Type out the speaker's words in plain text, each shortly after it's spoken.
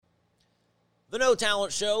The No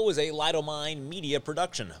Talent Show is a Lidomine media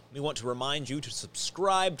production. We want to remind you to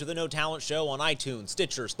subscribe to The No Talent Show on iTunes,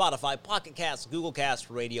 Stitcher, Spotify, Pocket Casts, Google Casts,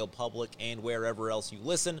 Radio Public, and wherever else you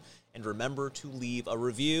listen. And remember to leave a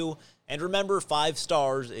review. And remember, 5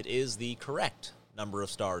 stars, it is the correct number of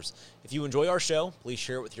stars. If you enjoy our show, please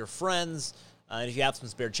share it with your friends. And if you have some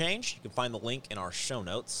spare change, you can find the link in our show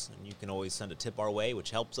notes. And you can always send a tip our way,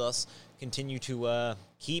 which helps us continue to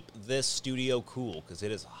keep this studio cool, because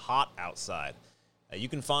it is hot outside. You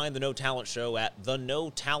can find The No Talent Show at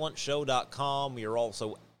thenotalentshow.com. We are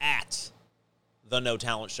also at The No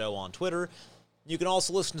Talent Show on Twitter. You can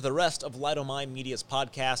also listen to the rest of Lidomine Media's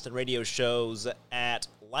podcast and radio shows at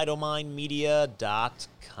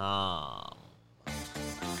lidominemedia.com.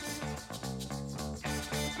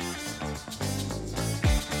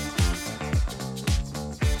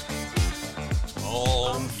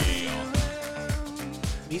 Oh, yeah.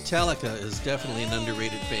 Metallica is definitely an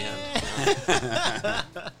underrated band.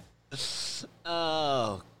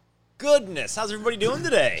 Oh, goodness. How's everybody doing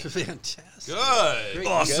today? Fantastic. Good. Great.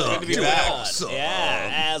 Awesome. Good to be back. Awesome.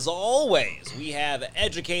 Yeah, as always, we have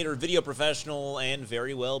educator, video professional, and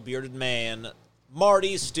very well-bearded man,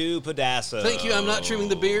 Marty Stu Pedasso. Thank you. I'm not trimming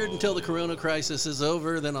the beard until the corona crisis is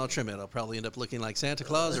over. Then I'll trim it. I'll probably end up looking like Santa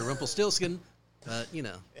Claus or Rumpelstiltskin. But, you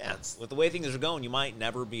know. Yeah, with the way things are going, you might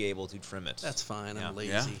never be able to trim it. That's fine. I'm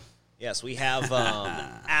lazy. Yeah. Yes, we have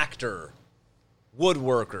actor,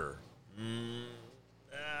 woodworker,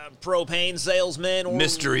 propane salesman, or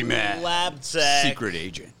Mystery man. lab tech. Secret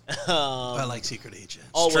agent. I like secret agents.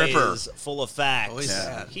 Always Stripper. full of facts. Always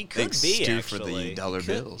that. He could Thanks, be, Stu, actually. for the dollar Could.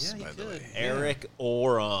 bills, Yeah, by he the could. way. Eric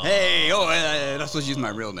Oram. Hey, I'm not supposed to use my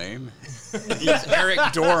real name. Use Eric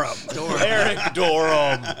Dorham. Eric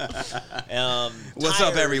Dorham. What's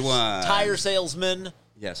up, everyone? Tire salesman,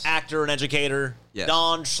 Yes. actor, and educator, Yes.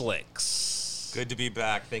 Don Schlicks. Good to be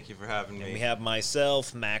back. Thank you for having me. And we have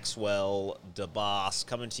myself, Maxwell DeBoss,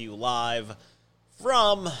 coming to you live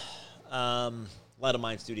from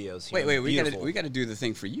Lidomine Studios. Here. Wait, we Beautiful. got to do the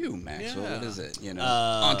thing for you, Max. Yeah. What is it?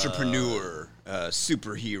 Entrepreneur,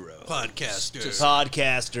 superhero, Podcaster.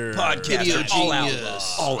 Podcaster. all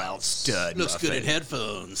genius. out stud. Looks good muffin. in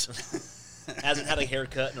headphones. Hasn't had a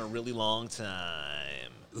haircut in a really long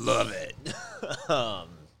time. Love it.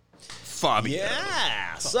 Fabio.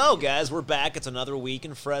 Yeah. So, guys, we're back. It's another week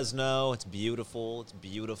in Fresno. It's beautiful. It's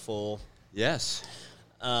beautiful. Yes.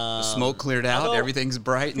 The smoke cleared out. although- Everything's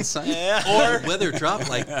bright and sunny. Yeah. Or weather dropped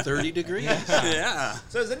like 30 degrees. Yeah.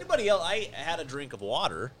 So, does anybody else? I had a drink of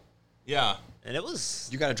water, Yeah. and it was.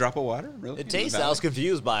 You got a drop of water? Really? It In the tastes. valley? I was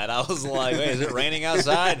confused by it. I was like, "Wait, is it raining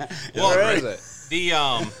outside? Well, Where is it?"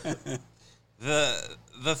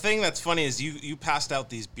 The thing that's funny is you passed out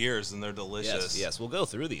these beers and they're delicious. Yes. We'll go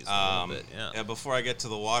through these a little bit. Yeah. Before I get to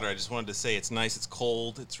the water, I just wanted to say it's nice. It's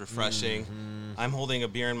cold. It's refreshing. I'm holding a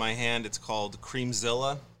beer in my hand. It's called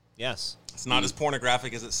Creamzilla. Yes. It's not as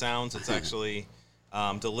pornographic as it sounds. It's actually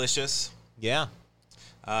delicious. Yeah.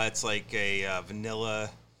 It's like a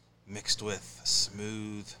vanilla mixed with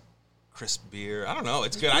smooth, crisp beer. I don't know.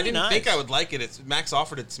 It's good. I pretty didn't nice. think I would like it. Max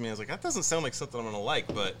offered it to me. I was like, that doesn't sound like something I'm going to like,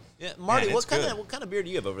 but Yeah. Marty, man, what it's good. kind of beer do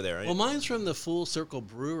you have over there? Well, mine's from the Full Circle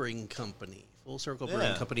Brewing Company.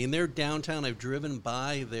 Yeah. And they're downtown. I've driven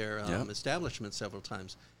by their Yep. establishment several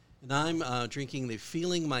times. And I'm drinking the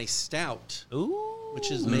Feeling My Stout, Ooh.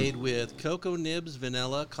 which is made with cocoa nibs,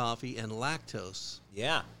 vanilla, coffee, and lactose.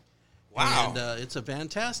 Yeah. wow. And it's a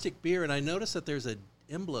fantastic beer. And I noticed that there's an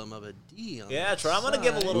emblem of a D on Yeah, the Troy, I'm going to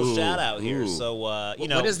give a side. little Ooh, shout out here. ooh. So, you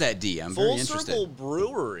know. What is that D? I'm very Full interested. Circle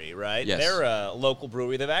Brewery, right? Yes. They're a local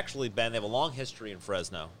brewery. They have a long history in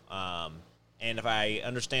Fresno. And if I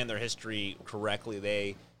understand their history correctly,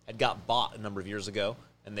 they had got bought a number of years ago,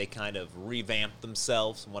 and they kind of revamped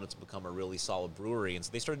themselves and wanted to become a really solid brewery. And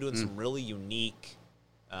so they started doing some really unique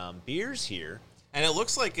beers here. And it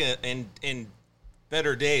looks like in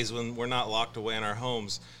better days when we're not locked away in our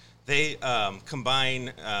homes, they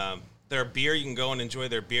combine their beer. You can go and enjoy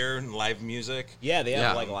their beer and live music. Yeah, they have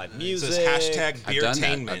Yeah. like live It music. says hashtag I've done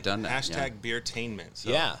that. beertainment. I've done that, yeah. Hashtag beertainment. So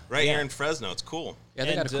Yeah, right yeah. here in Fresno. It's cool. Yeah,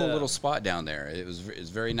 they got a And, cool little spot down there. It's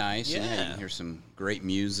very nice. Yeah. You can hear some great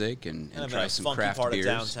music and Kind of try in a some funky craft part beers.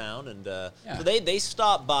 of downtown, and Yeah. so they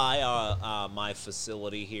stopped by my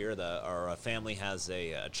facility here. Our family has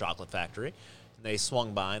a chocolate factory, and they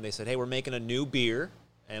swung by and they said, "Hey, we're making a new beer,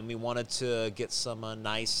 and we wanted to get some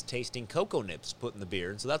nice tasting cocoa nibs put in the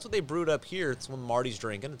beer." And so that's what they brewed up here. It's one Marty's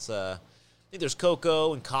drinking. It's I think there's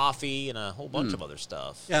cocoa and coffee and a whole bunch of other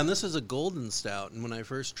stuff. Yeah, and this is a golden stout. And when I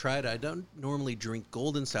first tried it, I don't normally drink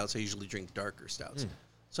golden stouts. I usually drink darker stouts.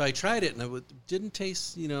 So I tried it, and didn't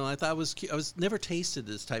taste. I thought I was never tasted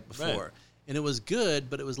this type before. Right. and it was good,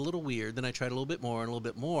 but it was a little weird. Then I tried a little bit more and a little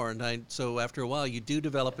bit more, and so after a while, you do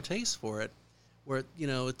develop a taste for it, where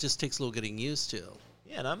it just takes a little getting used to.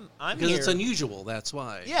 Yeah, and I'm Because here. it's unusual, that's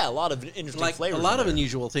why. Yeah, a lot of interesting Like flavors. a lot in of there.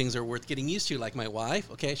 unusual things are worth getting used to. Like my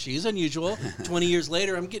wife, okay, she's unusual. 20 years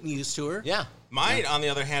later, I'm getting used to her. Yeah. Mine, on the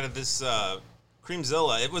other hand, of this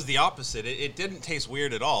Creamzilla, it was the opposite. It didn't taste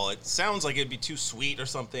weird at all. It sounds like it'd be too sweet or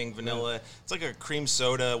something, vanilla. It's like a cream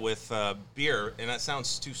soda with beer, and that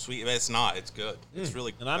sounds too sweet. But it's not. It's good. It's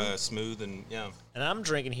really And smooth, and yeah. And I'm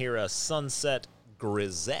drinking here a Sunset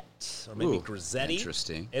Grisette, or maybe Ooh, Grisetti.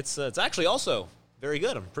 interesting. It's actually also very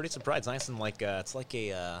good. I'm pretty surprised. Nice and like it's like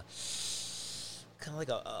a kind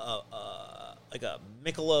of like a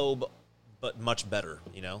Michelob, but much better.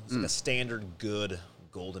 It's like a standard good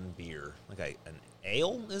golden beer, like an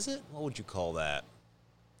ale. Is it? What would you call that?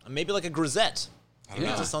 Maybe like a Grisette.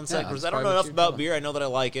 Yeah. It's a Sunset Yeah, Grisette. that's I don't know probably enough what you'd about call it. beer. I know that I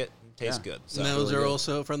like it. It tastes Yeah. good. So. And those really are good.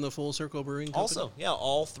 also from the Full Circle Brewing Company? Also, yeah,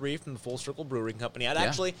 all three from the Full Circle Brewing Company.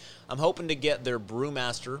 Yeah. I'm hoping to get their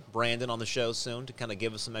brewmaster, Brandon, on the show soon to kind of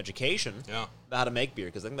give us some education Yeah. about how to make beer,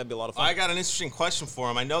 because I think that'd be a lot of fun. I got an interesting question for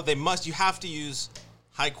him. I know you have to use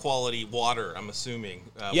high-quality water, I'm assuming,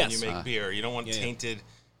 when Yes. you make beer. You don't want Yeah. tainted,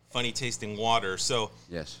 funny-tasting water. So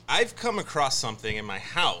Yes. I've come across something in my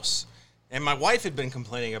house, and my wife had been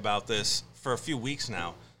complaining about this for a few weeks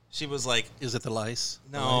now. She was like, Is it the lice?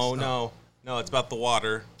 no, it's about the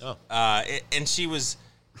water. Oh. And she was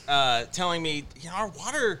telling me, our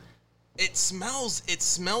water, it smells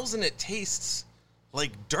and it tastes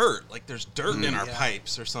like dirt, like there's dirt in our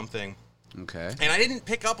pipes or something. Okay. And I didn't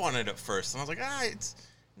pick up on it at first. And I was like,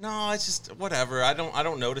 it's just whatever. I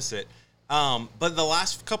don't notice it. But the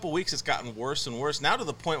last couple weeks, it's gotten worse and worse. Now to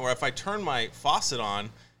the point where if I turn my faucet on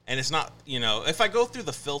and it's not, if I go through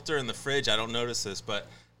the filter in the fridge, I don't notice this. But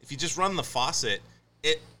if you just run the faucet,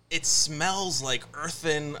 it smells like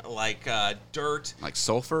earthen, like dirt. Like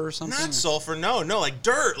sulfur or something? Not sulfur, no, like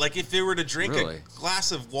dirt. Like if they were to drink Really? a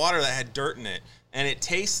glass of water that had dirt in it, and it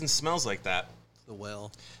tastes and smells like that. The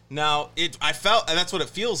well. Now, I felt, and that's what it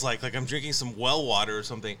feels like I'm drinking some well water or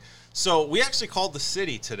something. So we actually called the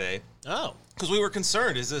city today Oh. because we were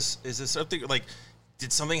concerned. Is this something like,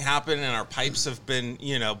 did something happen and our pipes have been,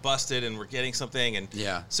 busted and we're getting something? And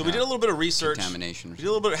Yeah, so we yeah. did a little bit of research. Contamination or We did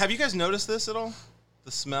a little bit. Have you guys noticed this at all?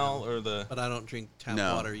 The smell or the? But I don't drink tap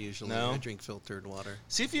No. water usually. No? I drink filtered water.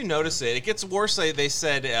 See if you notice it. It gets worse. They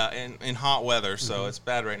said in hot weather, so it's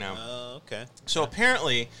bad right now. Okay. So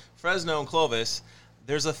apparently, Fresno and Clovis,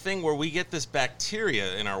 there's a thing where we get this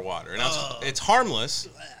bacteria in our water, and it's harmless.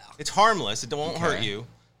 It's harmless. It won't hurt Okay. you.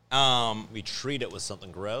 We treat it with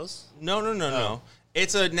something gross. No.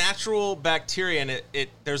 It's a natural bacteria, and it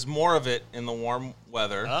there's more of it in the warm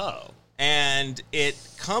weather. Oh. And it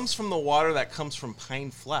comes from the water that comes from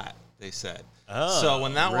Pine Flat, they said. Oh, so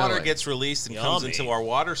when that water really? gets released and comes Yummy. into our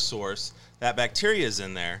water source, that bacteria is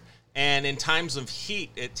in there. And in times of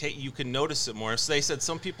heat, you can notice it more. So they said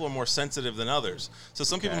some people are more sensitive than others. So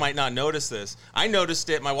some people might not notice this. I noticed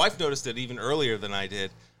it. My wife noticed it even earlier than I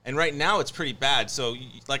did. And right now it's pretty bad. So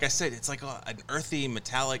like I said, it's like an earthy,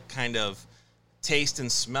 metallic kind of taste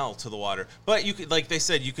and smell to the water. But you could, like they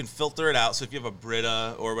said, you can filter it out. So if you have a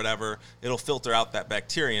Brita or whatever, it'll filter out that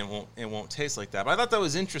bacteria and it won't taste like that. But I thought that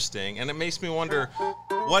was interesting, and it makes me wonder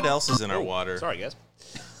what else is in our water. Sorry, guys.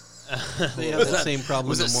 They have that same problem.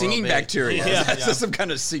 Was in it Morro singing Bay. bacteria? Yeah. Is that some kind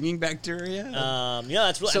of singing bacteria? Yeah,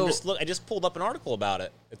 that's really. So- I just pulled up an article about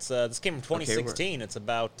it. It's this came from 2016. It's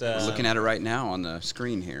about. We're looking at it right now on the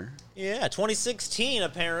screen here. Yeah, 2016.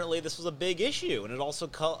 Apparently, this was a big issue, and it also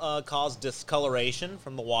caused discoloration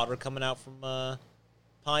from the water coming out from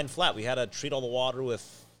Pine Flat. We had to treat all the water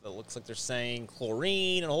with. It looks like they're saying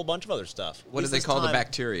chlorine and a whole bunch of other stuff. What do they call the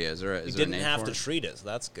bacteria? Is there a We name didn't have for to it? treat it, so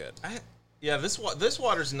that's good. Yeah, this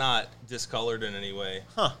water's not discolored in any way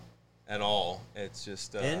Huh? at all. It's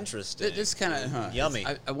just Interesting. It's kind of Yummy.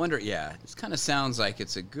 I wonder. Yeah, it kind of sounds like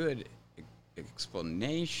it's a good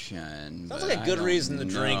explanation. Sounds but like a I good don't reason to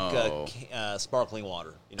drink know. sparkling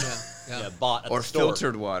water. Yeah. Bought at Or the store.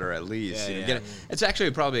 filtered water at least. Yeah, You yeah. get it's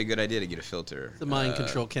actually probably a good idea to get a filter. The mind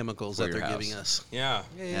control chemicals for that your they're house. giving us. yeah.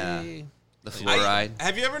 Yeah. Yay. The fluoride.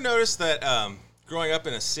 Have you ever noticed that growing up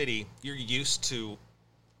in a city, you're used to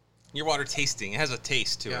your water tasting? It has a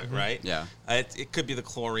taste to it, right? Yeah. It could be the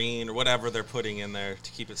chlorine or whatever they're putting in there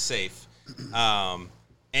to keep it safe.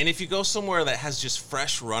 And if you go somewhere that has just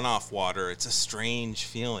fresh runoff water, it's a strange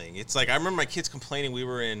feeling. It's like I remember my kids complaining. We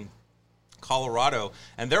were in Colorado,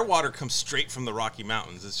 and their water comes straight from the Rocky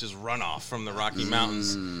Mountains. It's just runoff from the Rocky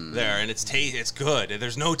Mountains there, and it's good.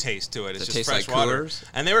 There's no taste to it. It's Does it just taste fresh like water. Coors?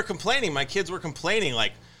 And they were complaining. My kids were complaining,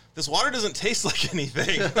 like this water doesn't taste like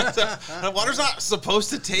anything. Water's not supposed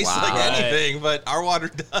to taste like Right. anything, but our water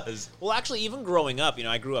does. Well, actually, even growing up,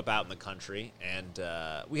 I grew up out in the country, and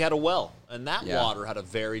we had a well, and that water had a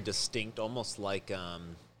very distinct, almost like I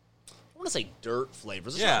want to say dirt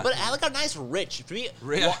flavors, but it had like a nice rich,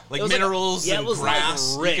 like minerals and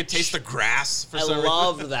grass. Like you could taste the grass. For some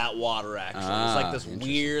loved reason. that water. Actually, it was like this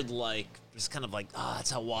weird, like just kind of like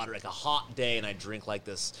that's how water. Like a hot day, and I drink like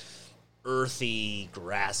this earthy,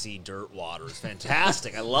 grassy dirt water. It's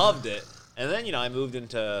fantastic. I loved it. And then, I moved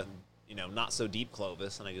into, not so deep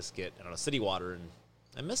Clovis, and I just get, city water, and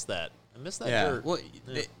I miss that. I miss that dirt. Well,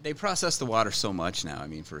 they process the water so much now,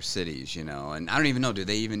 for cities, and I don't even know, do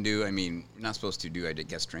they even do, we're not supposed to do, I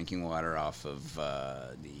guess, drinking water off of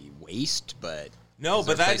the waste, but no,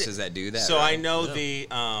 but places that do that. So right? I know the,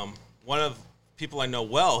 one of people I know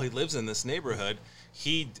well, he lives in this neighborhood.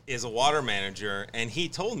 He is a water manager, and he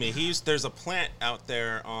told me there's a plant out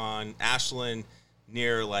there on Ashland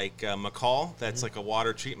near McCall that's like a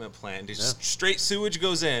water treatment plant. Just straight sewage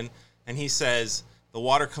goes in, and he says the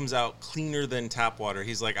water comes out cleaner than tap water.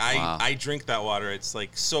 He's like, I drink that water. It's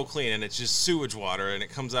like so clean, and it's just sewage water, and it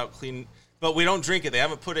comes out clean. But we don't drink it. They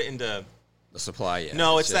haven't put it into the supply yet.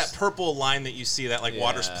 No, it's that purple line that you see that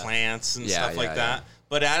waters plants and stuff like that.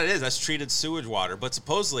 But that's treated sewage water. But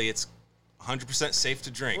supposedly it's 100% safe to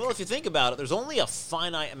drink. Well, if you think about it, there's only a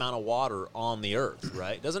finite amount of water on the earth,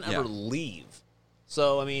 right? It doesn't ever leave.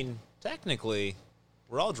 So, technically,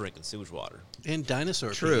 we're all drinking sewage water. And dinosaur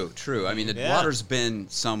pee. True. The water's been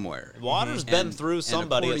somewhere. Water's been through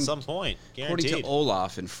somebody at some point. Guaranteed. According to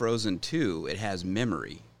Olaf in Frozen 2, it has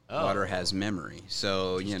memory. Oh. Water has memory.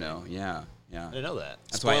 So, yeah. I didn't know that.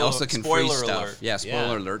 That's why Elsa can freeze stuff. Alert. Yeah,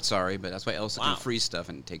 spoiler alert, sorry. But that's why Elsa can freeze stuff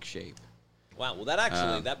and take shape. Wow, well,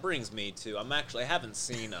 that brings me to, I haven't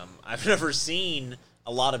seen, I've never seen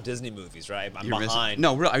a lot of Disney movies, right? I'm behind.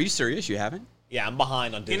 No, are you serious? You haven't? Yeah, I'm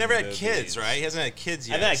behind on Disney movies. He never had movies. kids, right? He hasn't had kids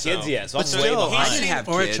yet. I haven't had kids yet, so But I'm way still, behind. I didn't have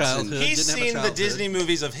Or a kids. childhood. He's Didn't have a seen the childhood. Disney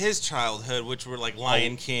movies of his childhood, which were like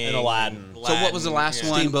Lion King and Aladdin. So what was the last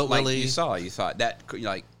one Steamboat like Willie. you saw? You thought that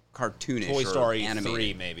cartoonish Toy Story or animated?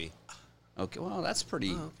 3, maybe. Okay, well, that's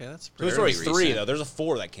pretty... Oh, okay, that's Toy pretty Story recent. 3, though. There's a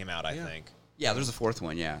 4 that came out, I think. Yeah, there's a fourth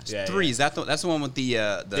one, yeah. Yeah, 3, yeah. is that's the one with the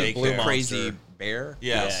blue crazy monster. bear?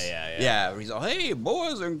 Yes. Yeah. Where he's all, hey,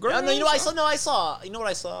 boys and girls. Yeah, no, I saw. You know what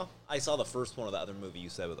I saw? I saw the first one of the other movie you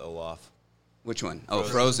said with Olaf. Which one? Oh,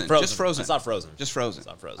 Frozen. Frozen. Just Frozen. I saw Frozen. Just Frozen.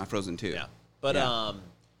 I saw Frozen. Not Frozen 2. Yeah. But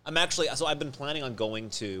I'm actually, so I've been planning on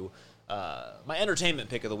going to, my entertainment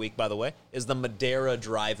pick of the week, by the way, is the Madeira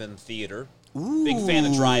Drive-In Theater. Ooh. Big fan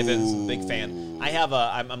of drive-ins, big fan.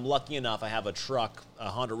 I'm lucky enough, I have a truck, a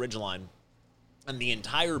Honda Ridgeline, and the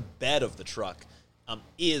entire bed of the truck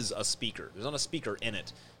is a speaker. There's not a speaker in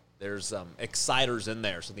it. There's exciters in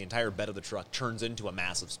there, so the entire bed of the truck turns into a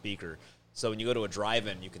massive speaker. So when you go to a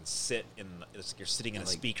drive-in, you can sit in. It's like you're sitting in a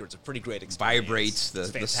speaker. It's a pretty great experience. Vibrates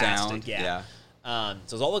the It's sound. Yeah. So I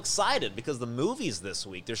was all excited because the movies this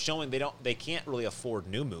week they're showing they can't really afford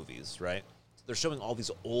new movies, right? So they're showing all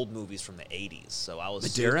these old movies from the '80s. So I was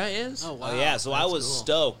Madeira is? Oh, wow. Oh yeah, so I was cool.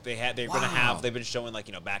 stoked. They've been showing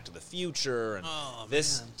Back to the Future and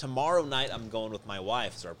tomorrow night I'm going with my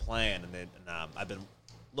wife is our plan, and I've been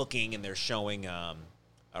looking and they're showing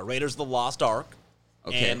Raiders of the Lost Ark.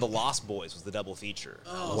 Okay. And The Lost Boys was the double feature.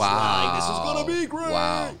 Wow. Like, this is going to be great.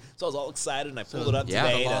 Wow. So I was all excited, and I pulled it up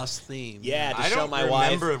today. The Lost theme. Yeah, to I show don't my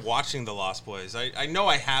wife. remember watching The Lost Boys. I know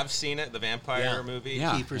I have seen it, the vampire movie.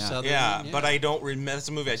 Yeah. Kiefer Yeah. Sutherland. But I don't remember. That's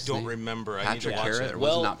a movie I don't remember. I need to Patrick watch Harris? it. Or Well,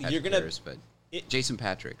 was it not Patrick you're gonna- Harris, but Jason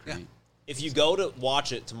Patrick, right? If you go to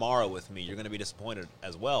watch it tomorrow with me, you're going to be disappointed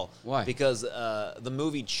as well. Why? Because the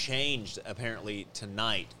movie changed, apparently,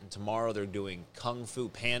 tonight. And tomorrow they're doing Kung Fu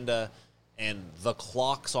Panda and The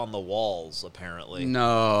Clocks on the Walls, apparently.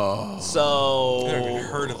 No. So... I've never even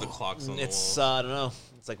heard of The Clocks on the It's, Wall. I don't know.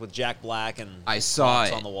 It's like with Jack Black and I saw Clocks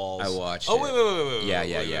it. on the Walls. I watched Oh, it. wait.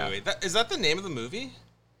 Yeah. Wait. Is that the name of the movie?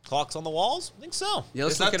 Clocks on the Walls? I think so. Yeah,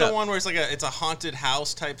 let's Is look that it the up. one where it's a haunted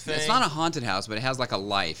house type thing? It's not a haunted house, but it has like a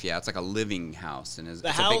life. Yeah, it's like a living house, and it's The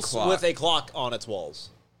a big house clock. with a clock on its walls.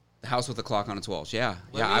 The house with a clock on its walls. Yeah,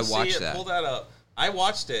 Let me I see watched it. that. Pull that up. I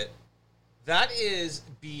watched it. That is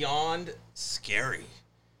beyond scary.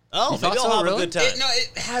 Oh, thought maybe I'll so, have really? a good time.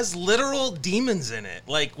 It has literal demons in it,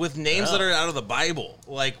 like with names that are out of the Bible,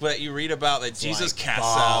 like what you read about that Jesus Like casts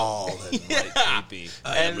bald out. and, like, creepy.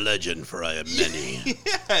 I am legend, for I am many.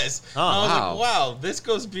 Yes. Oh, I was wow. like, wow, this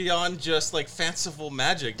goes beyond just like fanciful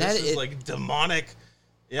magic. This That is it- like demonic.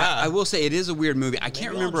 Yeah. I will say it is a weird movie. I can't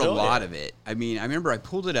I'll remember a enjoy lot it. of it. I mean, I remember I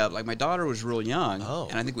pulled it up. Like my daughter was real young, Oh.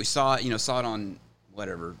 and I think we saw it. Saw it on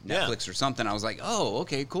whatever Yeah. Netflix or something. I was like, oh,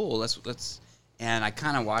 okay, cool. Let's. and I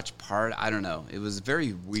kind of watched part. I don't know. It was a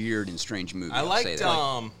very weird and strange movie. I I'll say liked.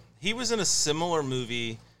 that. He was in a similar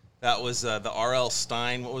movie that was the R.L.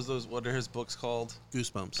 Stein. What are his books called?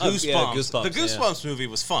 Goosebumps. Goosebumps. Yeah, Goosebumps, The Goosebumps movie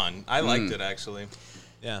was fun. I liked it actually.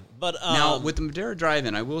 Yeah, but Now, with the Madera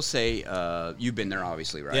Drive-In, I will say, you've been there,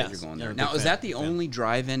 obviously, right? Yes. You're going Yeah, there. big Now, is fan, that the big fan. only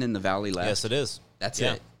drive-in in the Valley left? yes, it is. That's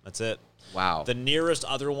Yeah, it? That's it. Wow. The nearest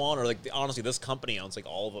other one, or honestly, this company owns like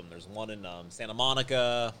all of them. There's one in Santa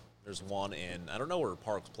Monica. There's one in I don't know where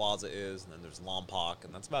Parks Plaza is, and then there's Lompoc,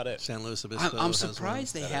 and that's about it. San Luis Obispo. I'm has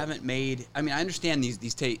surprised one. they haven't made. I mean, I understand these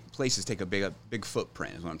places take a big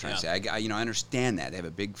footprint. Is what I'm trying to say. I understand that they have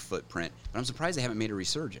a big footprint, but I'm surprised they haven't made a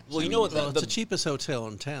resurgence. Well, I you mean, know what? Well, it's the cheapest hotel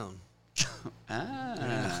in town.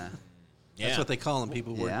 Ah, That's what they call them.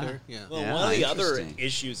 People work Yeah. there. Yeah. Well, Yeah, one of the other interesting.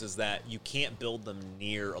 issues is that you can't build them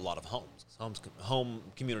near a lot of homes. 'Cause home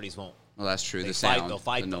communities won't. well, that's true. They The fight. sound, They'll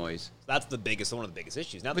fight the them. noise. That's one of the biggest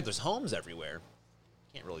issues. Now that there's homes everywhere,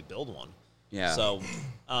 you can't really build one. Yeah. So,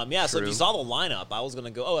 So if True. you saw the lineup, I was gonna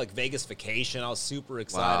go. Like Vegas Vacation. I was super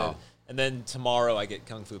excited. Wow. And then tomorrow I get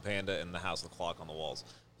Kung Fu Panda and the House of the Clock on the Walls.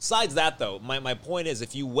 Besides that, though, my point is,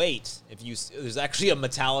 if you wait, there's actually a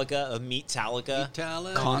Metallica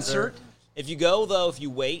Concert? If you go though, if you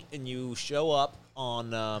wait and you show up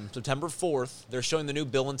on September 4th, they're showing the new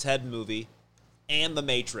Bill and Ted movie and The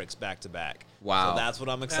Matrix back to back. Wow. So that's what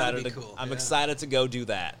I'm excited That'd to. be cool, I'm yeah. excited to go do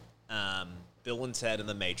that. Bill and Ted and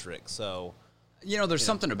The Matrix. So You know, there's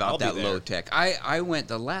something I'll about be that there. low tech.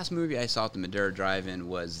 The last movie I saw at the Madera Drive-In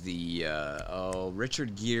was the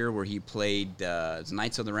Richard Gere, where he played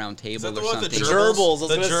Knights of the Round Table that the or one with the something. Gerbils. I was The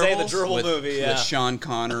going to say the Gerbils? Gerbil with, movie. Yeah. with Sean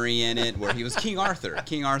Connery in it, where he was King Arthur.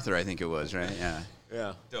 King Arthur, I think it was, right? Yeah.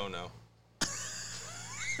 Yeah. Don't know.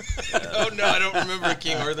 Oh no, I don't remember a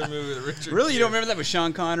King Arthur movie with Richard. Really, you Gere. don't remember that with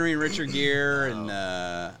Sean Connery and Richard Gere and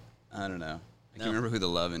I don't know. I No. can't remember who the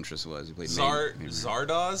love interest was. He played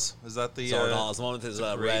Zardoz? Is that the Zardoz, the one with his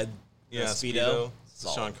red Speedo. It's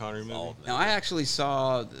a Sean Connery movie. Solid, Now, I actually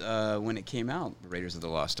saw when it came out, Raiders of the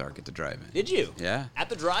Lost Ark at the drive-in. Did you? Yeah. At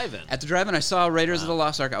the drive-in. At the drive-in, I saw Raiders of the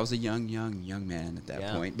Lost Ark. I was a young man at that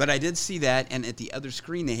Yeah. point. But I did see that, and at the other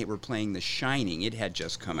screen, they were playing The Shining. It had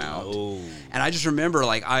just come out. Oh. And I just remember,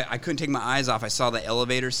 like, I couldn't take my eyes off. I saw the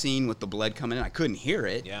elevator scene with the blood coming in. I couldn't hear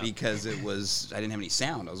it because I didn't have any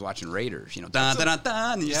sound. I was watching Raiders, dun, dun, dun,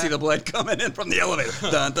 dun, and you see the blood coming in from the elevator.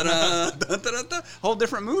 Dun, dun, dun, dun, dun, dun. Whole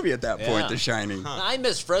different movie at that point, Yeah. The Shining. I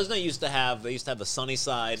miss Fresno. Used to have the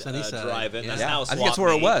Sunnyside, Sunnyside, drive-in. yeah. That's Yeah, now I think that's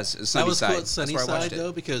where it was. That was Sunnyside. cool at That's where I Sunnyside, watched it.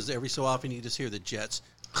 though, because every so often you just hear the jets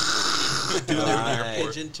do their Right.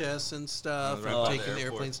 pigeon tests and stuff, Right and by the taking the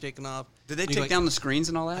airport. airplanes taking off. Did they And you take go, down the screens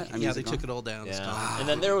and all that? I mean, Yeah, is they it took gone? it all down. It's Yeah. gone. And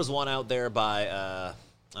then there was one out there by I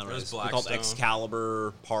don't know, There's it's called Blackstone.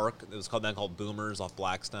 Excalibur Park. It was called Boomers off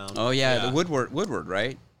Blackstone. Oh yeah, Yeah. the Woodward,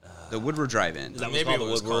 right? The Woodward Drive-In. Is that Maybe called it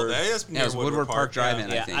the was Woodward? called. That's Yeah, near it was Woodward Park Drive-In.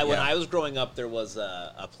 Yeah, I think, when yeah. I was growing up, there was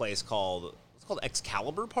a place called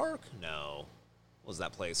Excalibur Park. No, what was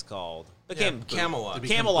that place called? Became Camelot. They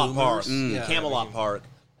become Camelot boomers. Park. Yeah. Camelot Park.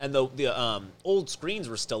 And the old screens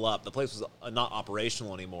were still up. The place was not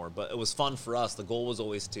operational anymore, but it was fun for us. The goal was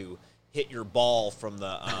always to hit your ball from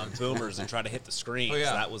the boomers and try to hit the screen. Oh, yeah.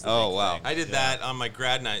 So that was the Oh, big wow. thing. I did that on my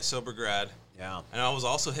grad night, sober grad. Yeah. And I was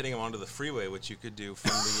also hitting them onto the freeway, which you could do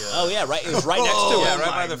from the. Oh yeah, right. It was right next to yeah, it. right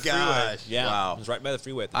my by the freeway. gosh. Yeah, Wow. it was right by the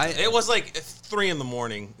freeway. At the I- time. It was like 3 a.m,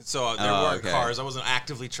 so there Oh, weren't okay. cars. I wasn't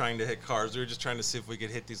actively trying to hit cars. We were just trying to see if we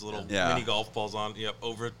could hit these little Yeah. mini golf balls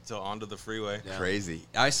over to onto the freeway. Yeah. Crazy.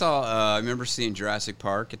 I saw. I remember seeing Jurassic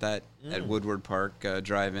Park at Woodward Park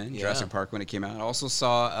Drive-In. Yeah. Jurassic Park when it came out. I also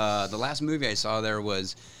saw the last movie I saw there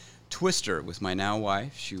was Twister with my now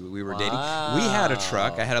wife. We were dating. We had a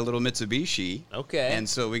truck. I had a little Mitsubishi. Okay. And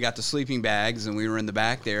so we got the sleeping bags, and we were in the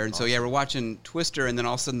back there. And so yeah, we're watching Twister, and then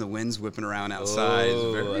all of a sudden the wind's whipping around outside. Oh,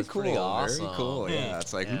 It's very that's cool. pretty awesome. Very cool. Yeah.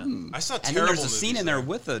 It's like. Yeah. Hmm. I saw And then terrible there's a scene movies in there there.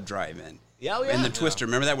 with a drive-in. Yeah, oh, yeah. In the Twister,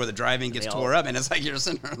 remember that where the drive-in gets They all- tore up, and it's like you're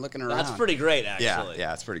sitting there looking around. That's pretty great, actually.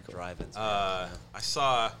 Yeah, it's pretty cool. Drive-ins. I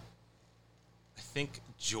saw, I think,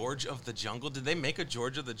 George of the Jungle. Did they make a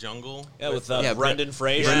George of the Jungle? yeah, with yeah, Brendan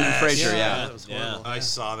Fraser. Brendan Yes. Fraser, yeah. That was Yeah. horrible. I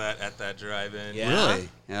saw that at that drive-in. Yeah. Really?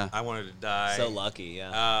 Yeah. I wanted to die. So lucky,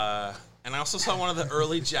 yeah. And I also saw one of the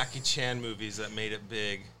early Jackie Chan movies that made it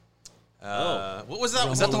big. What was that?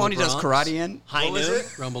 Is that the one he does Bronx? karate in? High what was noon.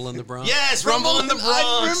 it? Rumble in the Bronx. Yes, Rumble in the Bronx.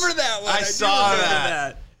 I remember that one. I do saw remember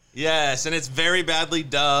that. Yes, and it's very badly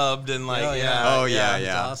dubbed and like Oh, yeah. Oh, yeah, It's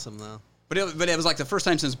yeah. awesome, though. But it was like the first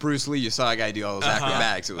time since Bruce Lee you saw a guy do all those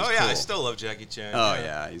acrobatics. It was yeah, cool. I still love Jackie Chan. Oh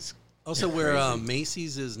yeah, he's Also, Yeah, where crazy.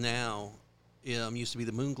 Macy's is now, used to be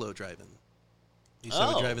the Moonglow Drive-In. You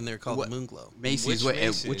saw a drive-in there called the Moonglow. Macy's. Which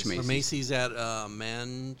Macy's? Which Macy's? Or Macy's at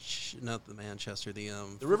not the Manchester, the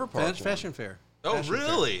River Park Fashion Fair. Oh, Fashion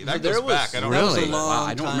really? Fair. That there goes was- back. I don't That was Really? a long Wow,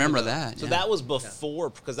 I don't time remember ago. that. So yeah. that was before,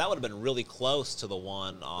 because that would have been really close to the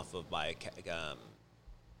one off of by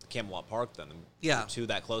Camelot Park. Then, Yeah. were two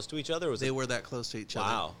that close to each other. Or was They it? were that close to each other.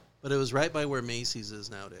 Wow. But it was right by where Macy's is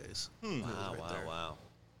nowadays. Wow, right wow, there. wow.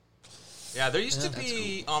 Yeah, there used to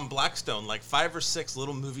be on Blackstone like 5 or 6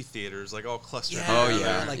 little movie theaters, like all clustered. Yeah, Oh,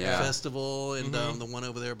 yeah, like yeah. the festival and the one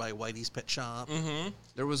over there by Whitey's Pet Shop.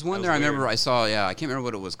 There was one That there. was I remember weird. I saw. Yeah, I can't remember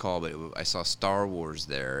what it was called, but I saw Star Wars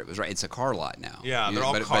there. It was right. It's a car lot now. Yeah, You they're know,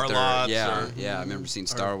 all but car they're- lots Yeah, or- yeah. I remember seeing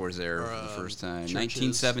Star Wars there or, for the first time. churches.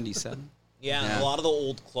 1977. Yeah, Yeah. a lot of the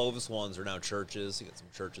old Clovis ones are now churches. You got some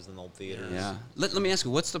churches in the old theaters. Yeah. Let me ask you,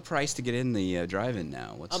 what's the price to get in the drive-in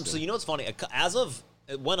now? What's So you know what's funny? As of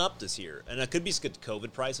it went up this year, and it could be good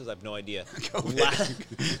COVID prices. I have no idea.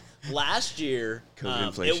 Last year, COVID it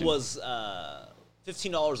inflation. was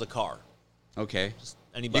 $15 a car. okay.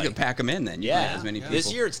 Anybody? You could pack them in then. You can Yeah. have as many people.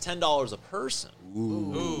 This year it's $10 a person.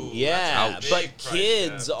 Ooh, Yeah, that's a but big price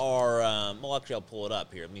kids tag. are. Well, actually, I'll pull it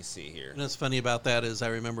up here. Let me see here. And what's funny about that is I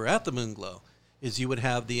remember at the Moonglow is you would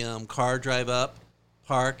have the car drive up,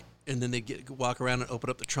 park, and then they'd walk around and open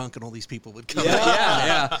up the trunk and all these people would come.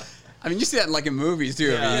 yeah. I mean, you see that like in movies too. I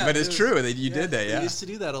mean, Yeah, but it's it was- true that you did that. They Yeah. used to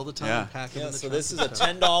do that all the time. Yeah. Pack them Yeah, in the so trunk this is and a stuff.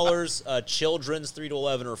 $10. Children's 3 to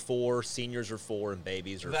 11 are 4, seniors are 4, and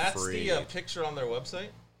babies are That's free. the picture on their website?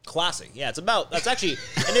 Classic. Yeah, it's about. That's actually.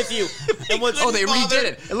 And if you. And what's, Oh, they redid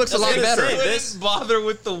it. It looks a I was lot gonna better. say, They this- didn't bother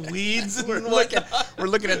with the weeds and We're looking at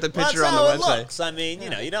the Well, picture that's on the how it website. looks. I mean,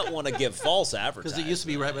 you don't want to give false advertising. Because it used to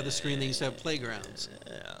be right by the screen. They used to have playgrounds,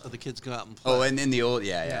 so the kids go out and play. Oh, and in the old,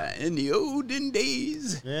 in the olden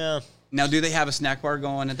days. Yeah. Now, do they have a snack bar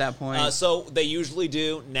going at that point? So they usually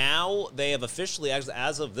do. Now they have officially, as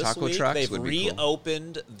of this Taco week, trucks they've would be cool.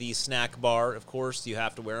 reopened the snack bar. Of course, you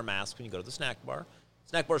have to wear a mask when you go to the snack bar.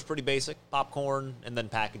 Snack bar is pretty basic: popcorn and then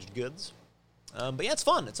packaged goods. But yeah, it's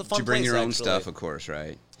fun. It's a fun. you bring place, your own actually. stuff, of course,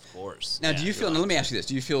 right? Of course. Now, Yeah, do you feel? you're Now, let me not- ask you this: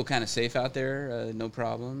 do you feel kind of safe out there? No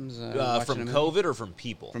problems. watching from a movie? COVID or from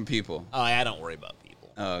people? From people. Oh, I don't worry about people.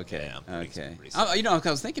 Oh, okay. Yeah, I'm pretty okay. safe.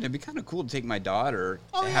 I was thinking it'd be kind of cool to take my daughter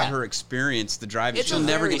to have her experience the drive-in. It's She'll a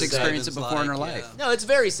never very get to experience it safe- before in her like, life. yeah. No, it's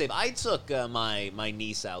very safe. I took my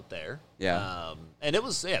niece out there. Yeah. And it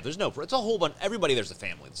was there's no. It's a whole bunch. Everybody there's a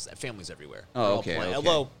family. There's families everywhere. Oh, They're all okay, playing. okay.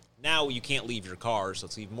 Although now you can't leave your car, so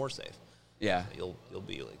it's even more safe. Yeah. You'll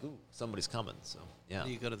be like, ooh, somebody's coming. So yeah.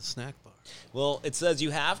 You go to the snack bar. Well, it says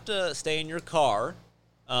you have to stay in your car.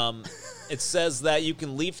 It says that you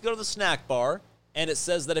can leave to go to the snack bar. And it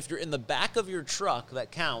says that if you're in the back of your truck,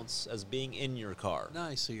 that counts as being in your car.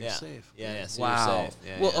 Nice, so you're Yeah. safe. Yeah, so Wow. you're safe.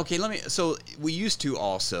 Yeah, well, yeah. okay, so we used to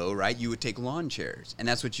also, right? You would take lawn chairs, and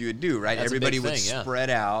that's what you would do, right? That's a big Everybody would thing, yeah. spread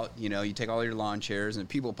out. You take all your lawn chairs, and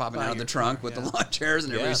people popping By out of the your trunk car, with yeah. the lawn chairs,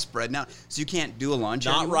 and everybody's Yeah. spreading out. So you can't do a lawn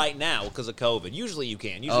chair Not anymore? right now because of COVID. Usually you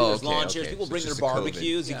can. Usually Oh, there's okay, lawn okay. chairs. People So bring it's their just the COVID.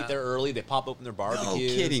 barbecues. You Yeah. get there early. They pop open their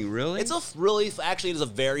barbecues. kidding, really? It's actually, it is a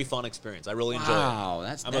very fun experience. I really enjoy it. Wow,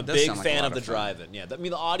 I'm that a does big sound like a fan lot of the fun. drive-in. Yeah, I mean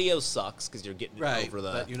the audio sucks because you're getting Right, over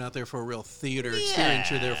the. but you're not there for a real theater experience.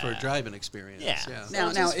 You're there for a drive-in experience. Yeah. Yeah. So Now,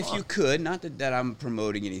 it's just if fun. you could, not that I'm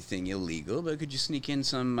promoting anything illegal, but could you sneak in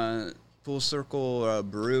some Full Circle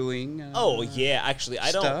Brewing? Oh yeah, actually,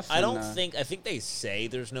 I don't. stuff I don't and, think. I think they say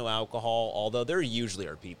there's no alcohol, although there usually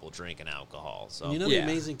are people drinking alcohol. So You know Yeah. the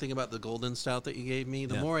amazing thing about the golden stout that you gave me?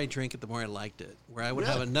 The Yeah. more I drank it, the more I liked it. Where I would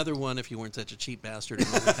Really? have another one if you weren't such a cheap bastard. And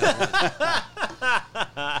only had one.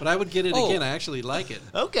 But I would get it Oh. again. I actually like it.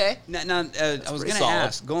 okay. Now, I was pretty going to solid.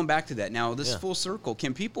 ask, going back to that, now this Yeah. Full Circle,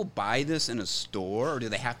 can people buy this in a store, or do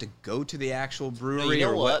they have to go to the actual Now, brewery, you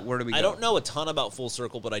know or what? where do we go? I don't know a ton about Full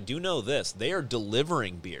Circle, but I do know this: they are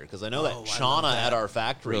delivering beer because I know that Oh, I love Shauna that. at our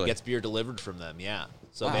factory Really? gets beer delivered from them. Yeah,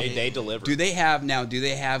 so Wow. they deliver. Do they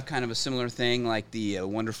have kind of a similar thing like the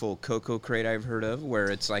wonderful Cocoa Crate I've heard of, where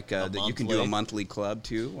it's like that you can do a monthly club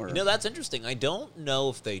too? Or You know, that's interesting. I don't know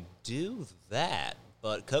if they do that,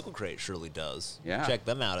 but Cocoa Crate surely does. Yeah. Check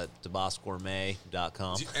them out at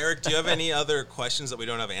DeBossGourmet.com. Eric, do you have any other questions that we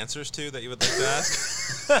don't have answers to that you would like to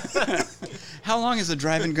ask? how long is the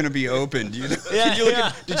drive-in going to be open? Do you, Yeah, did you look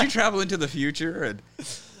yeah. did you travel into the future? And,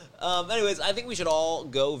 Anyways, I think we should all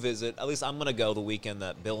go visit. At least I'm going to go the weekend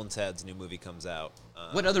that Bill and Ted's new movie comes out.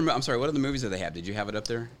 what other movies do they have? Did you have it up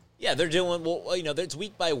there? Yeah, they're doing, it's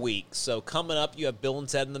week by week. So coming up, you have Bill and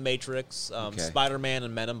Ted in the Matrix, Okay. Spider-Man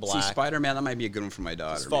and Men in Black. See, Spider-Man, that might be a good one for my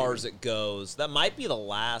daughter. as far maybe. as it goes. That might be the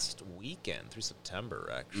last weekend through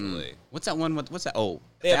September, actually. What's that one? What's that? Oh,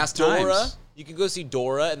 They have Fast Dora. Times. You could go see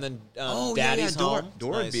Dora and then Daddy's Dora. Home.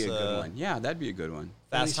 Dora would be a good one. Yeah, that'd be a good one.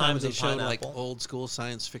 Fast Anytime Times they at showed Pineapple. like old school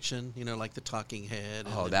science fiction, like the Talking Head.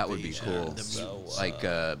 Oh, and that would be Invasion cool. and the So, mutants.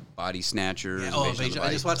 Like Body Snatchers. Yeah, Invasion.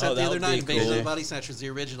 I just watched that the that other would night. be Invasion cool. of the Body Snatchers, the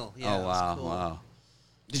original. Yeah, Oh, it was wow, cool. wow.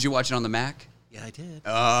 Did you watch it on the Mac? Yeah, I did.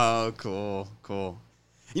 Oh, cool.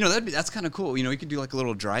 That's kind of cool. You could do like a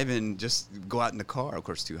little drive-in, just go out in the car. Of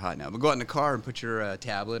course, it's too hot now, but go out in the car and put your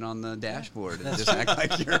tablet on the dashboard and just act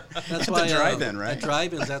like you're That's at why the drive-in, right? At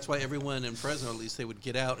drive-ins, that's why everyone in Fresno, at least, they would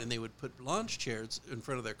get out and they would put launch chairs in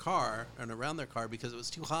front of their car and around their car because it was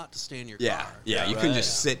too hot to stay in your car. Yeah, you couldn't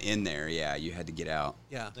just sit in there. Yeah, you had to get out.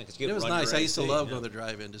 Yeah, 'cause you it was run your nice. I used to AC, love yeah. going to the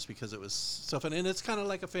drive-in just because it was so fun, and it's kind of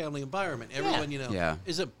like a family environment. Everyone, Yeah.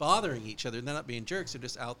 isn't bothering each other. They're not being jerks. They're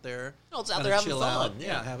just out there. No, it's out kinda there having chill fun. out.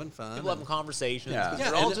 Yeah, having fun. People having conversations. Yeah.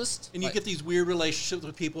 They're all just. and you get these weird relationships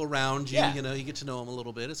with people around you. Yeah. You get to know them a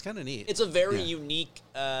little bit. It's kind of neat. It's a very unique.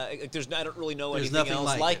 I don't really know There's anything nothing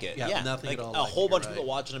else like it. it. Yeah, nothing like at all a like whole it, bunch you're of people right.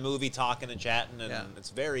 watching a movie, talking and chatting, and it's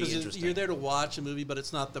very 'Cause interesting. You're there to watch a movie, but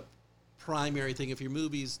it's not the primary thing. If your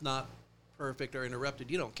movie's not perfect or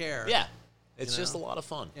interrupted, you don't care. Yeah, it's You just a know? lot of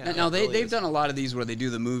fun. Yeah. Now it really they've is. done a lot of these where they do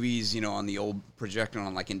the movies, on the old projector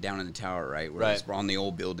on down in the tower, right? Where it's Right. on the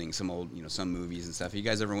old building, some old, some movies and stuff. You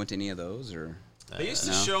guys ever went to any of those or? They used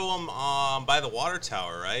to No. show them by the water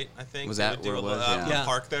tower, right? I think. Was They that would do where it a- was? the Yeah.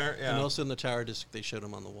 park there. Yeah. And also in the Tower District, they showed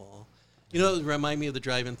them on the wall. It remind me of the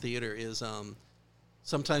drive-in theater is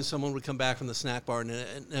sometimes someone would come back from the snack bar and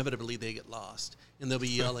inevitably they get lost. And they'll be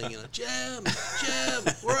yelling, Jim,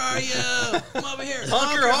 where are you? Come over here.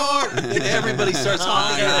 Honk your horn. And everybody starts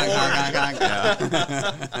honking their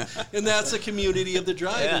horn. And that's the community of the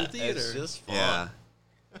drive-in theater. It's just fun. Yeah.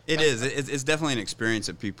 It is. It's definitely an experience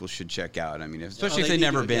that people should check out. I mean, especially if they they've need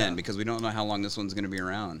never to, been, yeah. because we don't know how long this one's going to be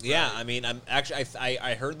around. Yeah, I mean, I'm actually.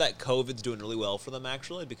 I heard that COVID's doing really well for them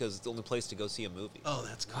actually because it's the only place to go see a movie. Oh,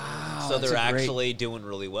 that's cool. so that's they're a great- actually doing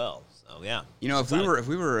really well. So yeah. If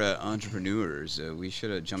we were entrepreneurs, we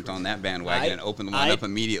should have jumped on that bandwagon and opened one up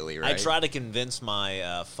immediately, right? I tried to convince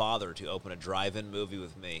my father to open a drive-in movie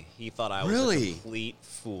with me. He thought I was Really? a complete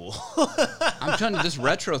fool. I'm telling you, this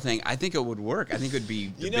retro thing, I think it would work. I think it would be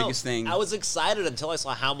the biggest thing. I was excited until I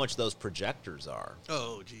saw how much those projectors are.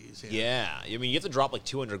 Oh, geez. Yeah, I mean, you have to drop like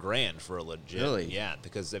 $200,000 for a legit. Really? Yeah,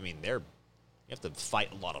 because I mean, you have to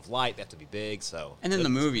fight a lot of light. They have to be big. So. And then the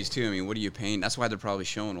movies too. I mean, what are you paying? That's why they're probably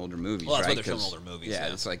showing older movies, Well, that's why right? they're showing 'Cause, older movies, Yeah,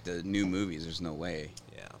 yeah. it's like the new movies. There's no way.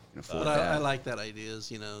 Yeah. You can afford But that. I like that idea.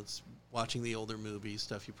 It's watching the older movies,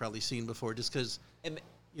 stuff you've probably seen before, just because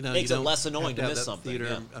Makes you it don't less annoying have to have miss that something, theater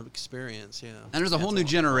yeah. experience. Yeah, And there's a whole That's new lot of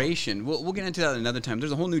fun. generation. We'll get into that another time.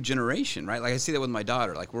 There's a whole new generation, right? Like I see that with my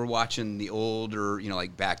daughter. Like we're watching the older,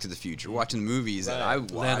 like Back to the Future. We're watching movies that I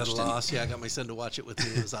watched. Land of the and Lost. Yeah, I got my son to watch it with me.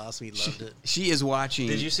 It was awesome. He loved it. She is watching.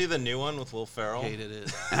 Did you see the new one with Will Ferrell? Hated it.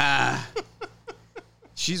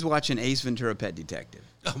 She's watching Ace Ventura: Pet Detective.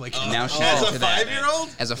 Oh my god. And now she's As into a that. 5-year-old?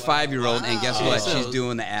 As a 5-year-old, and guess what? So, She's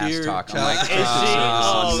doing the ass dear talk. I'm child- like, Is she?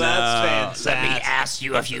 Oh, no. that's Let me fantastic. ask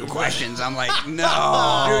you a few questions. I'm like, no.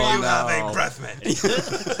 Do you no. have a breath mint?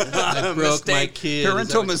 I broke my kid. Is that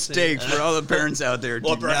Parental what you're saying? mistakes for all the parents out there. Or Do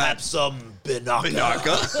not- perhaps some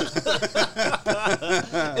Binoculars.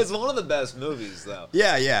 It's one of the best movies, though.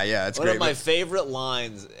 Yeah. It's One great. of my but- favorite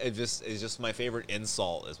lines is just my favorite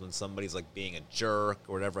insult is when somebody's like being a jerk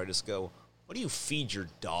or whatever. I just go, "What do you feed your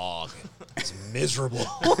dog?" It's miserable.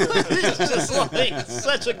 It's just like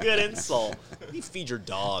such a good insult. What do you feed your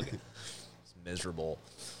dog? It's miserable.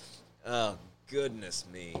 Oh goodness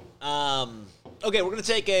me. Okay, we're gonna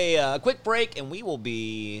take a quick break and we will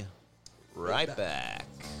be right back.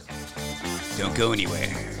 Don't go anywhere.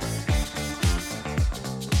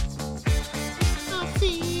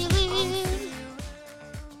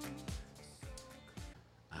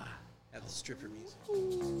 Have the stripper music.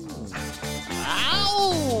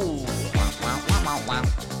 Ow!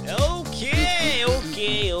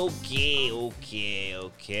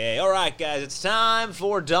 Okay. All right, guys, it's time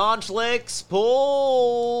for Don Schlick's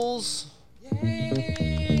Pulls.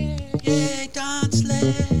 Yay, Don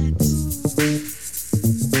Sleds.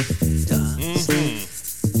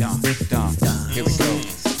 Don. Here we go.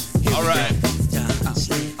 All right.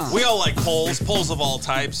 We all like polls of all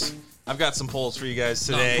types. I've got some polls for you guys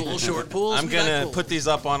today. Long pool, short pools. I'm we got going to pools. put these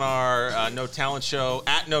up on our No Talent Show,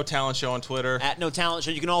 at No Talent Show on Twitter. At No Talent Show.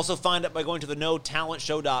 You can also find it by going to the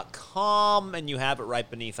NoTalentShow.com, and you have it right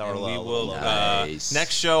beneath our And we logo. will, Nice.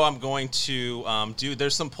 next show I'm going to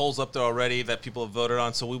there's some polls up there already that people have voted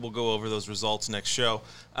on, so we will go over those results next show.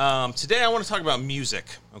 Today I want to talk about music,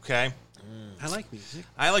 okay? I like music.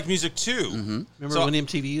 I like music too. Remember when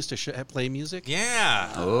MTV used to play music?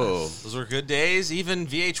 Yeah. Oh. Those were good days. Even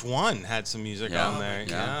VH1 had some music on there.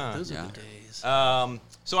 Yeah. Those are the days.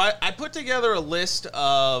 So I put together a list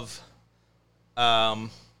of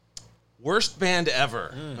worst band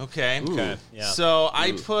ever. Okay. Okay. Yeah. So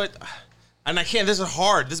I put, and I can't. This is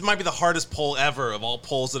hard. This might be the hardest poll ever of all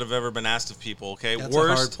polls that have ever been asked of people. Okay. That's a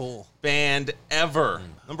worst hard poll. band ever.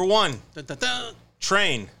 Number 1, Dun, dun, dun.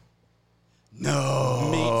 Train. No.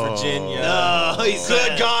 Meet Virginia. No, he Good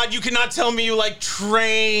said- God, you cannot tell me you like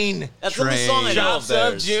Train. That's the only song I know of Drops of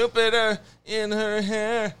theirs. Jupiter in her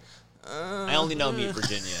hair. I only know Meet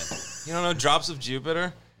Virginia. You don't know Drops of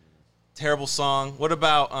Jupiter? Terrible song. What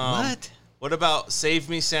about What about Save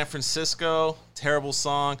Me San Francisco? Terrible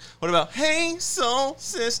song. What about Hey Soul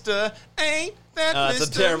Sister? Ain't that It's a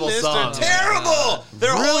Mr. terrible Mr. song. Terrible.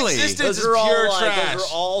 Their whole Really? existence is Those are all pure like, trash. those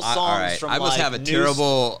are all songs all right. from I must like have a New-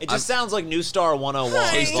 terrible- It just sounds like New Star 101.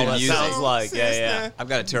 Taste All in that music. sounds like. Yeah. I've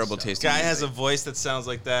got a terrible taste. Guy in has a music. voice that sounds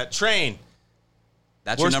like that. Train.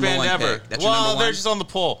 That's Worst your number band one ever. pick. That's your Well, number they're one. just on the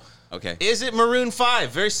poll. Okay. Is it Maroon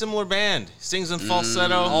 5? Very similar band. Sings in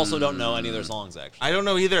falsetto. Also, don't know any of their songs actually. I don't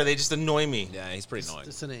know either. They just annoy me. Yeah, he's pretty annoying.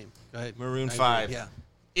 That's the name. Go ahead. Maroon I agree. 5. Yeah.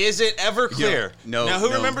 Is it Everclear? No, Now, who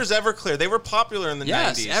no. remembers Everclear? They were popular in the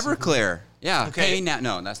Yes, 90s. Everclear. Yeah. Okay. Hey, now,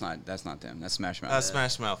 no, that's not them. That's Smash Mouth.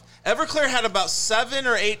 Smash Mouth. Everclear had about 7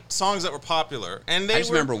 or 8 songs that were popular, and they I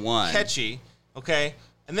just were remember one. catchy. Okay,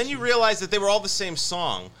 and then you realize that they were all the same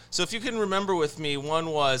song. So if you can remember with me, one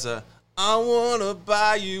was I wanna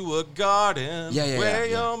buy you a garden where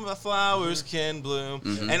your flowers can bloom.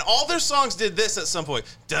 And all their songs did this at some point.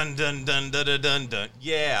 Dun dun dun dun dun dun dun.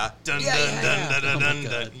 Yeah. Dun dun dun dun dun dun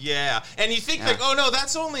dun. Yeah. And you think like, oh no,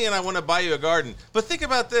 that's only and I wanna buy you a garden. But think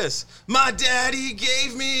about this. My daddy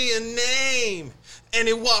gave me a name. And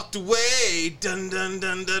he walked away. Dun dun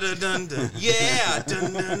dun dun dun dun dun. Yeah.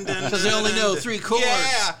 Dun dun dun. Because they only know 3 chords.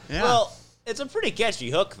 Yeah. Well, it's a pretty catchy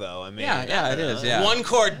hook, though. I mean, Yeah, it is. Yeah. One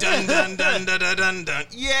chord, dun dun dun dun dun dun dun.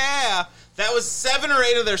 Yeah, that was 7 or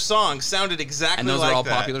 8 of their songs sounded exactly And those like are all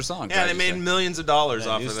that. popular songs, Yeah, right, they you made said? millions of dollars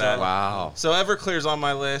off New of Star. that. Wow. So Everclear's on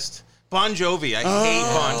my list. Bon Jovi, I hate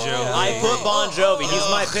Bon Jovi. I put Bon Jovi. He's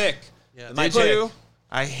my pick. Yeah. My Did pick. you?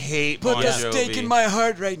 I hate Bon Jovi.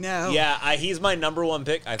 heart right now. Yeah, he's my number one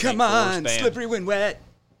pick. I think, Come for worst on, band. Slippery When Wet.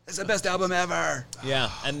 It's the best album ever. Yeah,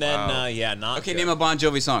 and then not Okay, good. name a Bon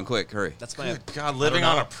Jovi song, quick, hurry. That's my. God, Living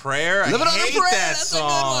on a Prayer. Living I on a hate Prayer, that that's a good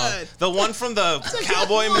song. one. The one from the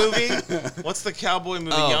cowboy movie. What's the cowboy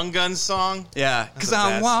movie? Oh. Young Guns song. Yeah, That's because a I'm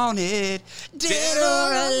bad- wanted, dead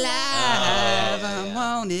or alive. I'm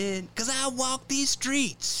wanted, because I walk these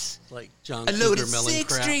streets. Like John A Cougar loaded melon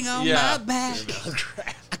crap. 6-string on Yeah. my back.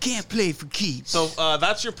 I can't play for keeps. So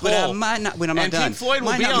that's your poll. but I might not, when I'm not and done. Pink Floyd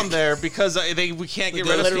will might be not on make- there because we can't get They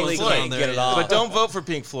rid of literally Pink Floyd. can't get it off. But don't vote for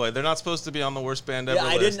Pink Floyd. They're not supposed to be on the worst band ever Yeah,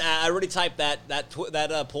 I list. didn't. I already typed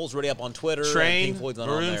that poll's already up on Twitter. and Train, Pink Floyd's not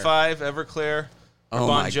on Maroon there. 5, Everclear, or Oh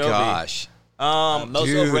Bon my Jovi. gosh. Most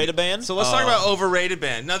Dude. overrated band. So let's talk about overrated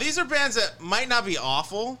band. Now these are bands that might not be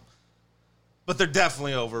awful, but they're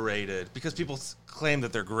definitely overrated because people claim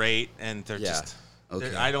that they're great and they're Yeah. just.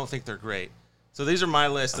 Okay. I don't think they're great. So these are my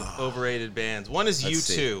list of overrated bands. One is Let's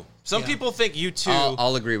see. U2. Some people think U2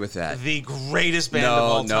 I'll agree with that. the greatest band of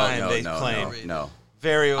all time. They claim no.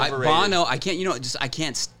 very overrated. Bono, I can't. I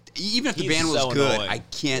can't. Even if the He's band was so good, annoying. I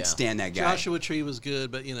can't Yeah. stand that guy. Joshua Tree was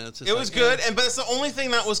good, but it's just It was good, but it's the only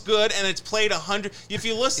thing that was good, and it's played 100. If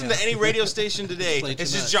you listen to any radio station today, played too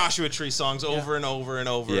it's just much. Joshua Tree songs over and over and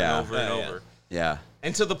over Yeah. and over and Yeah, over. Yeah.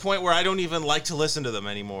 And to the point where I don't even like to listen to them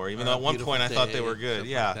anymore, even though at one Beautiful point I thought they Day, were good. stuff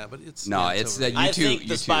Yeah. like that, but it's No, yeah, it's overrated. that I U2. think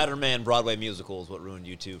the U2. Spider-Man Broadway musical is what ruined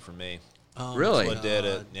U2 for me. Oh, Really? What did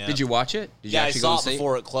it? Yeah. Did you watch it? Did you Yeah, I actually saw go it see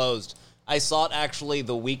before it closed. I saw it actually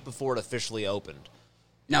the week before it officially opened.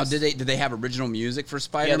 Now, did they have original music for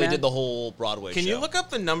Spider-Man? Yeah, they did the whole Broadway Can show. you look up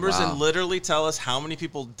the numbers Wow. and literally tell us how many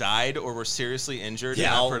people died or were seriously injured in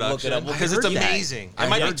Yeah, that I'll look production? it up. Well, Because I it's heard that. amazing. I It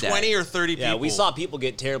might heard be that. 20 or 30 people. Yeah, we saw people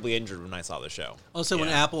get terribly injured when I saw the show. Also, when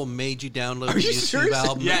Yeah. Apple made you download Are the you YouTube serious?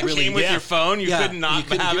 album, Yeah, it really, came with your phone. You could not you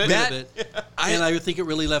couldn't have get it. rid That- of it. And I think it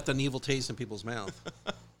really left an evil taste in people's mouth.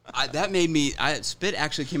 That made me. Spit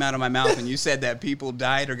actually came out of my mouth, and you said that people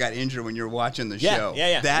died or got injured when you were watching the Yeah, show.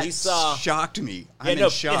 yeah. That We saw- shocked me. Yeah, I'm no,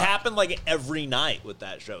 in shock. it happened like every night with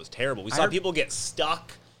that show. It was terrible. We saw heard- people get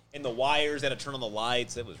stuck in the wires. They had to turn on the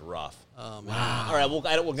lights. It was rough. Oh, man. All right, we're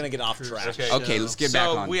going to get off track. Okay, let's get back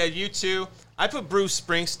So on. we had U2. I put Bruce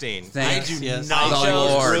Springsteen. Thanks. I do Yes. not The I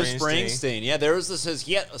chose Lord. Bruce Springsteen. Yeah, there was this.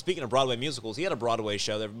 Speaking of Broadway musicals, he had a Broadway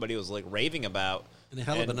show that everybody was like raving about And a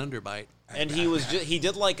hell of an underbite. And he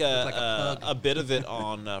did like a bit of it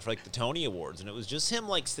on for like the Tony Awards, and it was just him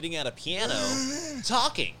like sitting at a piano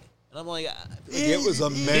talking. And I'm like it was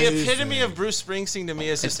amazing. The epitome of Bruce Springsteen to me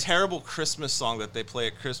is his terrible Christmas song that they play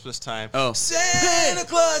at Christmas time. Oh, Santa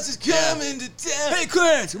Claus is coming to town. Hey,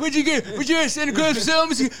 Clarence, what'd you get? What'd you get Santa Claus for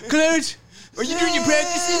something? Clarence, are you doing your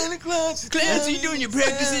practicing? Santa Claus, Clarence, are you doing your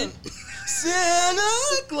practicing?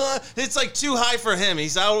 Santa Claus. It's like too high for him.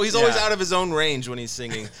 He's always out of his own range when he's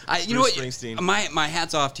singing. You know what? Springsteen. My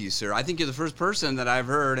hat's off to you, sir. I think you're the first person that I've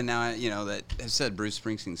heard, and now that has said Bruce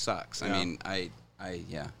Springsteen sucks. I mean,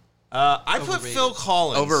 yeah. I put Phil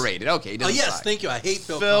Collins. Overrated. Okay. Oh, yes. Suck. Thank you. I hate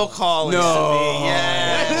Phil Collins. No.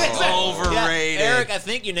 Yes. Overrated. Yeah, Eric, I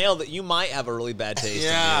think you nailed it. You might have a really bad taste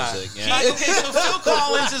in music. Yeah. Okay, so Phil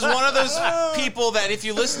Collins is one of those people that if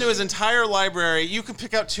you listen to his entire library, you can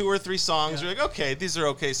pick out 2 or 3 songs. You're like, okay, these are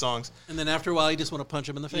okay songs. And then after a while, you just want to punch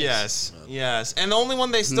him in the face. Yes. And the only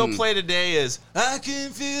one they still play today is I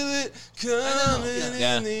Can Feel It Coming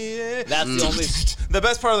in the Air. That's the only... The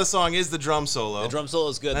best part of the song is the drum solo. The drum solo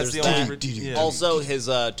is good. That's There's the only... Also, his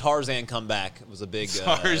Tarzan comeback was a big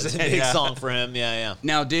song for him. Yeah.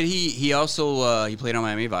 Now, did he also he played on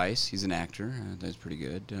Miami Vice? He's an actor. That's pretty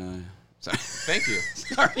good. Sorry. Thank you.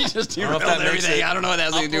 Sorry, just derailed everything. I don't know what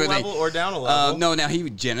that has to do with it. Up a level or down a level? No, now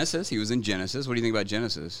Genesis. He was in Genesis. What do you think about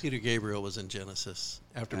Genesis? Peter Gabriel was in Genesis.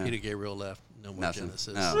 After Peter Gabriel left, no more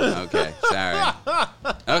Genesis. Oh, okay. Sorry.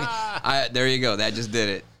 Okay. There you go. That just did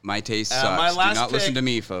it. My taste sucks. My last do not pick, listen to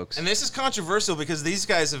me, folks. And this is controversial because these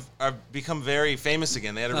guys have become very famous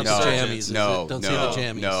again. They had a Don't resurgence. say the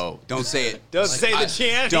jammies. No, don't say it. Don't say the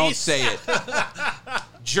jammies. Don't say it.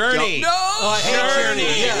 Journey. No. Oh, I hate Journey.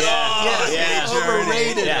 Yeah.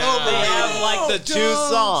 Overrated. Yeah. They have like the 2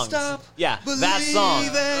 songs. Yeah, that song.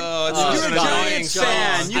 You're a Giants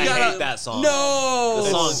fan. You I hate that song. No. The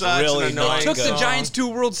song's really an not annoying Took good. the Giants to a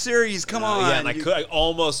World Series. Come on. Yeah, and I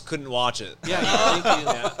almost couldn't watch it. Yeah, thank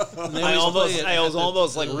you. I was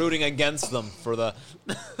almost like rooting against them for the.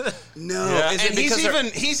 No. Yeah. Is it And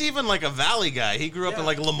because he's even like a Valley guy. He grew up in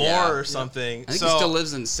like Lemoore or something. I think he still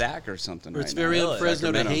lives in Sac or something. It's right very now.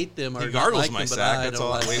 Fresno to hate them or He gargles like my them, but sack. I That's don't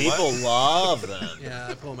all. like Wait, them. what? People love them. Yeah,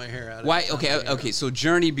 I pull my hair out. Why? Okay. So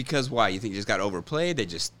Journey, because why? You think it just got overplayed? It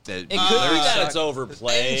could be that it's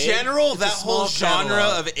overplayed. In general, that small whole genre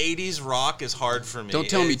catalog. of 80s rock is hard for me. Don't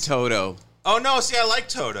tell me Toto. Oh, no. See, I like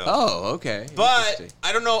Toto. Oh, okay. But Interesting.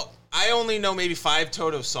 I don't know. I only know maybe 5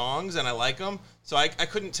 Toto songs, and I like them. So I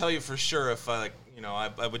couldn't tell you for sure if I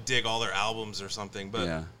would dig all their albums or something.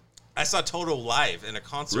 But I saw Toto live in a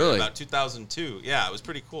concert in about 2002. Yeah, it was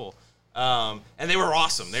pretty cool. And they were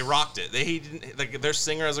awesome. They rocked it. Their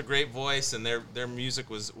singer has a great voice, and their music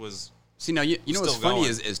was. See, now, you know what's funny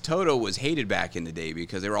going. is Toto was hated back in the day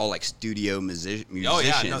because they were all like studio musicians. Oh,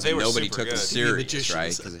 yeah. No, they were nobody super took them good. serious,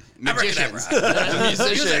 right? Magicians.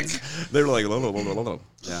 Musicians. They were like,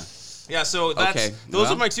 yeah. Yeah, so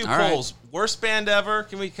those are my 2 polls. Right. Worst band ever.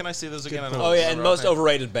 Can I say those again? And most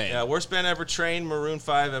overrated band. Yeah, worst band ever: Train, Maroon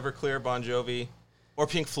 5, Everclear, Bon Jovi, or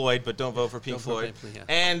Pink Floyd, but don't vote for Pink Floyd.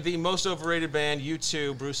 And the most overrated band: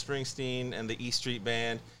 U2, Bruce Springsteen, and the E Street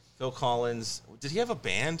Band. Phil Collins. Did he have a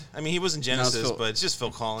band? I mean, he was in Genesis, but it's just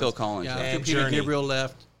Phil Collins. Phil Collins. Yeah, And after Peter Journey. Gabriel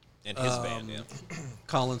left, And his band,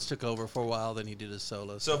 Collins took over for a while. Then he did his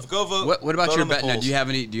solo. So go vote. What about vote your on the best? Now, polls.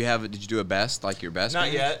 did you do a best, like your best? Not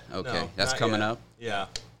band? yet. Okay, No, that's not coming yet. up. Yeah.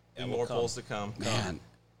 More polls to come. Man,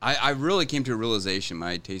 I really came to a realization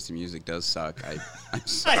my taste in music does suck. I'm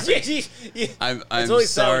sorry. I'm It's only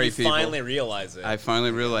sorry, you people. finally realize it. I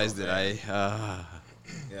finally realized it.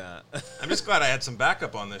 Yeah. I'm just glad I had some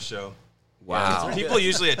backup on this show. Wow. People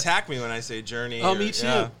usually attack me when I say Journey. Oh, or- me too.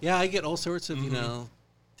 Yeah. Yeah, I get all sorts of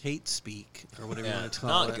hate speak or whatever you want to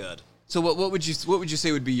call it. Not good. So what would you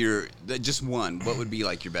say would be your just one? What would be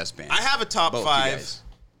like your best band? I have a top Both you 5. guys.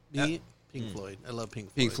 Me, Pink Floyd. I love Pink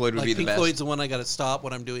Floyd. Pink Floyd would be the Pink best. Floyd's the one I got to stop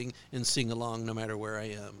what I'm doing and sing along no matter where I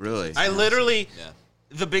am. Really? I literally,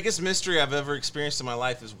 the biggest mystery I've ever experienced in my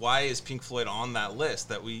life is why is Pink Floyd on that list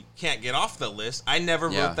that we can't get off the list. I never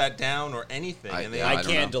wrote that down or anything. I And I don't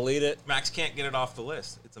can't know. delete it. Max can't get it off the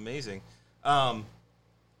list. It's amazing. I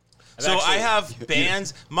have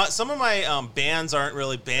bands. Some of my bands aren't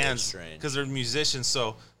really bands because they're musicians.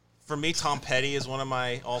 So for me, Tom Petty is one of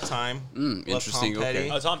my all-time. Love interesting, Tom Petty. okay.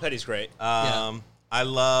 Oh, Tom Petty's great. I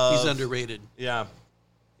love. He's underrated. Yeah.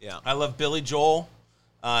 Yeah. I love Billy Joel.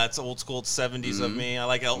 It's old school. It's 70s of me. I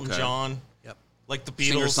like Elton John. Yep. Like the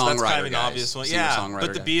Beatles. That's Singer-songwriter kind of an guys. obvious one. Singer-songwriter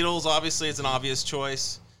But the guy. Beatles, obviously, it's an obvious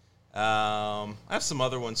choice. I have some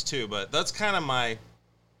other ones too, but that's kind of my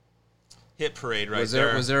hit parade right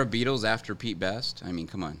there. Was there a Beatles after Pete Best? I mean,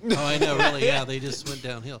 come on. Oh, I know, really. Yeah, they just went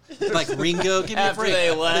downhill. Like Ringo, give me After a break.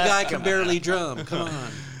 they left, The guy can barely drum. Come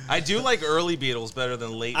on. I do like early Beatles better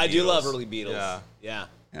than late Beatles. I do love early Beatles. Yeah.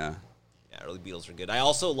 Yeah, early Beatles are good. I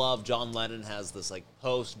also love John Lennon has this like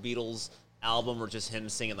post-Beatles album where just him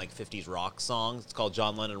singing like 50s rock songs. It's called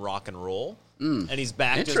John Lennon Rock and Roll. And he's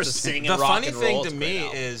back just to sing and rock and roll. The funny thing to me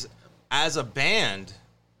is, as a band,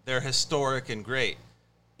 they're historic and great.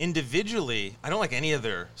 Individually, I don't like any of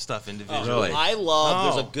their stuff individually. Really? I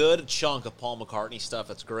love, there's a good chunk of Paul McCartney stuff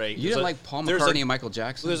that's great. You didn't like Paul McCartney and Michael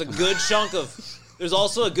Jackson? There's a good chunk of, there's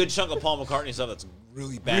also a good chunk of Paul McCartney stuff that's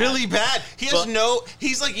really bad. Really bad.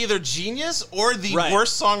 He's like either genius or the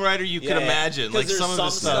worst songwriter you could imagine. Like there's some of the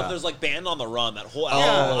stuff. There's like Band on the Run, that whole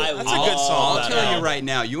album. That's a good song. I'll tell you right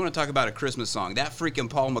now, you want to talk about a Christmas song. That freaking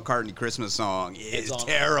Paul McCartney Christmas song is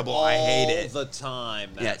terrible. I hate it. All the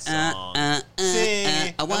time, that song.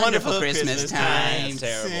 A wonderful Christmas time. It's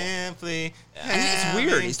terrible. Simply. I mean, it's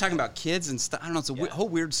weird. He's talking about kids and stuff. I don't know. It's a whole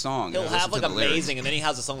weird song. He'll have like amazing, and then he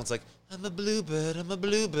has a song that's like, I'm a bluebird, I'm a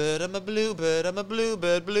bluebird, I'm a bluebird, I'm a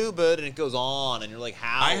bluebird, bluebird, and it goes on, and you're like,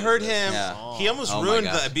 how? I heard him. He almost ruined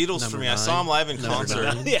the Beatles for me. I saw him live in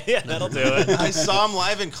concert. Yeah, that'll do it. I saw him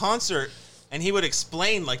live in concert, and he would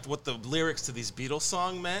explain like what the lyrics to these Beatles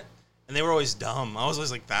songs meant, and they were always dumb. I was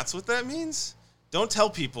always like, that's what that means? Don't tell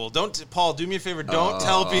people. Paul, do me a favor. Don't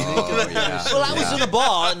tell people. Well, I was in a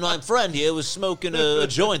bar, and my friend here was smoking a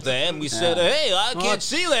joint there, and we said, hey, I can't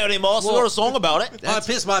see you there anymore, so we wrote a song about it. I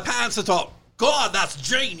pissed my pants and thought, God, that's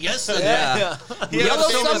genius. Yeah. Yellow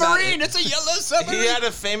submarine. It's a yellow submarine. He had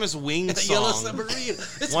a famous Wing song. It's a yellow submarine.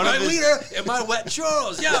 It's my leader and my wet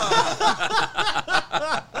churros. Yeah.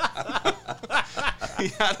 He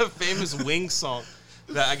had a famous Wing song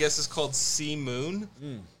that I guess is called Sea Moon.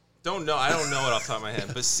 I don't know it off the top of my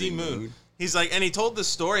head, but Sea Moon. He's like, and he told this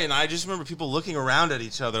story, and I just remember people looking around at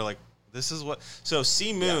each other like, this is what. So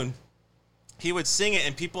Sea Moon, he would sing it,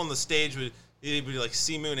 and people on the stage would be like,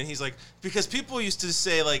 Sea Moon, and he's like, because people used to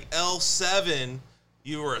say like L7,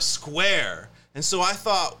 you were a square, and so I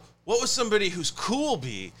thought, what would somebody who's cool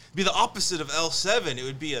be? Be the opposite of L7. It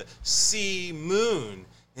would be a Sea Moon,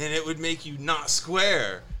 and it would make you not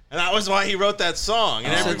square. And that was why he wrote that song.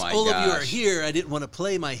 And since all of you are here, I didn't want to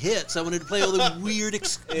play my hits. I wanted to play all the weird,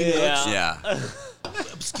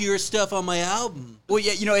 obscure stuff on my album. Well,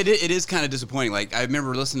 yeah, it is kind of disappointing. Like, I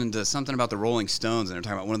remember listening to something about the Rolling Stones, and they're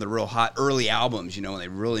talking about one of the real hot early albums, when they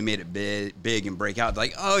really made it big and break out.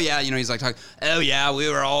 Like, oh, yeah, he's like talking, oh, yeah, we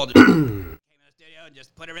were all came in the studio and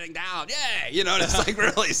just put everything down. Yeah, and it's like,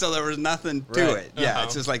 really, so there was nothing to it. Yeah,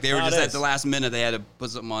 it's just like they were just at the last minute, they had to put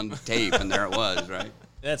something on tape, and there it was, right?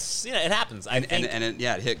 That's it happens. I think, and it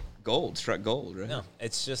hit gold, struck gold, right? No,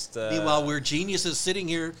 it's just. Meanwhile, we're geniuses sitting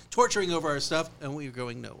here torturing over our stuff, and we're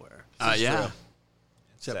going nowhere. Yeah.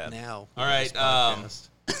 Except now. All right. I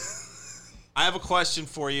have a question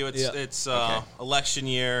for you. It's election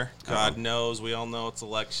year. God knows, we all know it's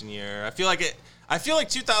election year. I feel like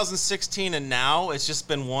 2016 and now it's just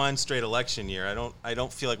been one straight election year. I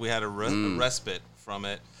don't feel like we had a respite from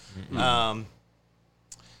it.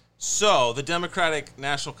 So, the Democratic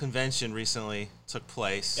National Convention recently took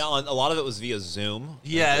place. Yeah, a lot of it was via Zoom.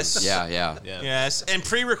 Yes. Yeah. Yes, and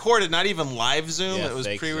pre-recorded, not even live Zoom. It was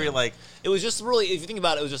like... It was just really, if you think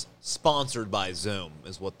about it, it was just sponsored by Zoom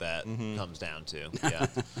is what that comes down to. Yeah.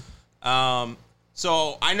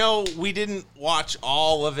 So, I know we didn't watch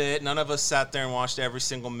all of it. None of us sat there and watched every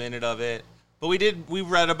single minute of it. But we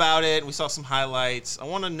read about it, and we saw some highlights. I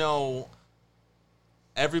want to know,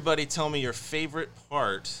 everybody tell me your favorite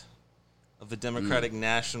part of the Democratic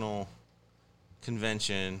National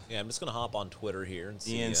Convention. Yeah, I'm just going to hop on Twitter here and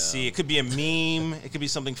see. DNC. It could be a meme. It could be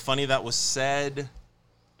something funny that was said.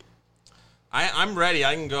 I'm ready.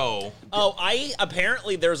 I can go. Oh,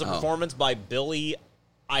 apparently there's a performance by Billie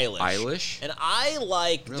Eilish. And I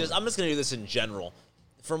like, I'm just going to do this in general.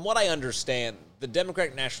 From what I understand, the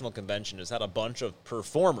Democratic National Convention has had a bunch of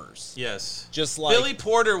performers. Yes. Just like... Billy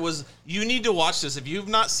Porter was... You need to watch this. If you've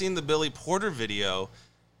not seen the Billy Porter video,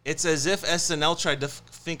 it's as if SNL tried to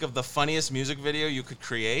think of the funniest music video you could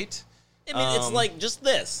create. I mean, it's like just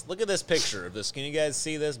this. Look at this picture of this. Can you guys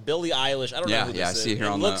see this? Billie Eilish. I don't know who this is. I see it here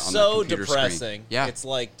on the computer screen. It looks so depressing. Yeah. It's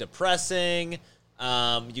like depressing.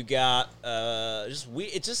 You got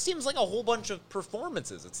it just seems like a whole bunch of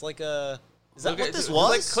performances. It's like a... Is that what this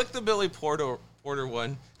was? Click the Billy Porter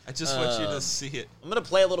one. I just want you to see it. I'm going to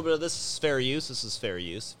play a little bit of this. This is fair use. This is fair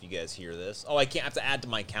use, if you guys hear this. Oh, I can't. I have to add to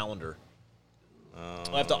my calendar.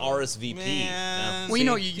 I have to RSVP. Man.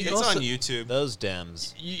 Well, it's also on YouTube. Those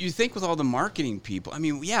Dems. You think with all the marketing people, I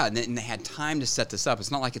mean, yeah, and they had time to set this up.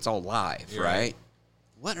 It's not like it's all live, right?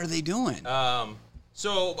 What are they doing?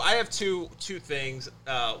 So I have two things.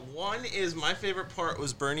 One is my favorite part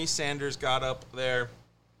was Bernie Sanders got up there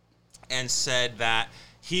and said that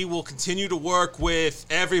he will continue to work with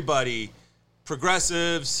everybody,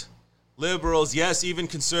 progressives, liberals, yes, even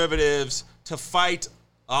conservatives, to fight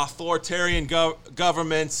authoritarian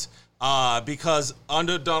governments because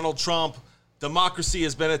under Donald Trump, democracy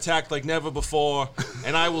has been attacked like never before,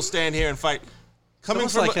 and I will stand here and fight. Coming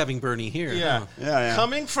from like having Bernie here. Yeah. Yeah.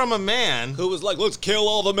 Coming from a man who was like, let's kill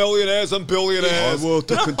all the millionaires and billionaires. I will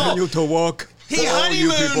continue to work. He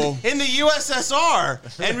honeymooned in the USSR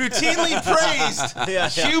and routinely praised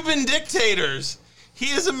Cuban dictators.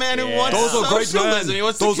 He is a man who wants socialism. He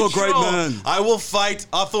wants to control. Great men. I will fight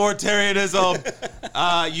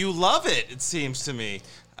authoritarianism. You love it, it seems to me.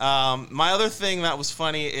 My other thing that was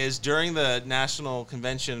funny is during the national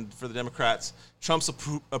convention for the Democrats, Trump's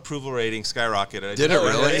approval rating skyrocketed. Did it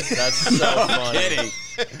really? That's so funny. Kidding.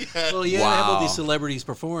 Well, you have all these celebrities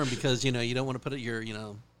perform because, you don't want to put your,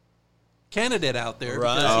 candidate out there.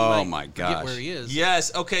 Right. Because Oh, my gosh. Get where he is.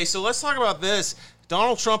 Yes. Okay, so let's talk about this.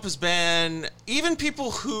 Donald Trump has been, even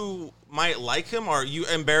people who might like him, are you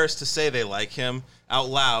embarrassed to say they like him out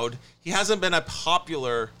loud, he hasn't been a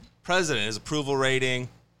popular president. His approval rating,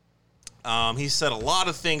 he said a lot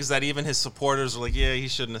of things that even his supporters are like, yeah, he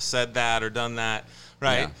shouldn't have said that or done that,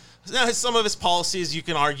 right? Yeah. Now, some of his policies you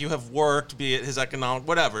can argue have worked, be it his economic,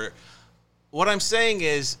 whatever. What I'm saying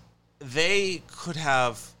is they could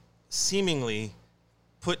have seemingly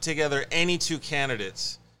put together any two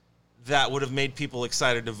candidates that would have made people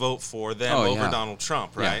excited to vote for them over Donald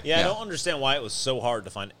Trump, right? Yeah, I don't understand why it was so hard to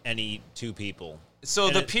find any two people. So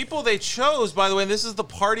the people they chose, by the way, this is the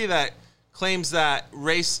party that claims that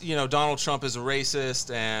Donald Trump is a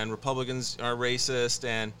racist and Republicans are racist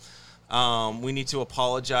and we need to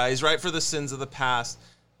apologize, right, for the sins of the past.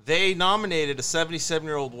 They nominated a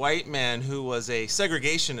 77-year-old white man who was a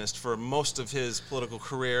segregationist for most of his political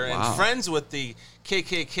career and friends with the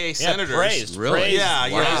KKK senators. Praised. Really? Yeah,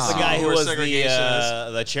 praised the guy who was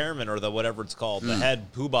the chairman or the whatever it's called, the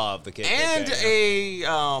head poobah of the KKK. And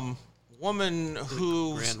a woman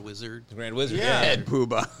who... Grand Wizard. The Grand Wizard. Yeah. Head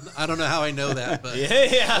Poobah. I don't know how I know that, but...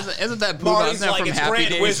 Isn't that Poobah? Marty's Isn't that like, from it's Happy Grand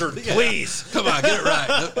Days? Wizard, please. Come on, get it right.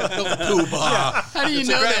 Poobah. How do you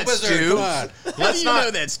know that, Stu? Come on. How do you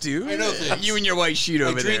know that, Stu? I know things. You and your white sheet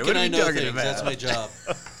over there. Drink What and are I you know talking things. about? That's my job.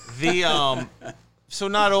 So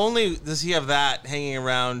not only does he have that hanging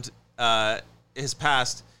around his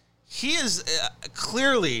past, he is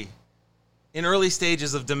clearly in early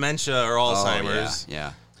stages of dementia or Alzheimer's.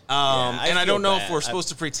 Yeah. And I don't know if we're bad. supposed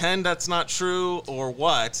to pretend that's not true or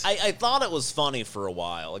what. I thought it was funny for a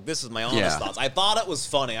while. Like, this is my honest thoughts. I thought it was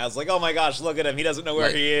funny. I was like, oh my gosh, look at him. He doesn't know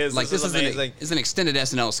where he is. Like, this is amazing. an extended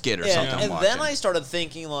SNL skit or something. And then I started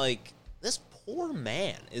thinking, like, this poor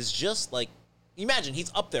man is just like, imagine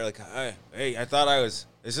he's up there like, hey, I thought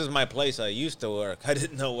this is my place. I used to work. I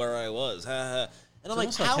didn't know where I was. And I'm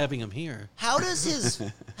like, like having him here. How does his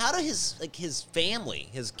family,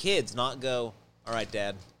 his kids not go, all right,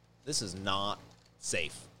 Dad, this is not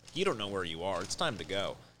safe. You don't know where you are. It's time to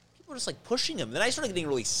go. People are just like pushing him. Then I started getting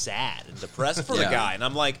really sad and depressed for the guy. And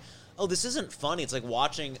I'm like, oh, this isn't funny. It's like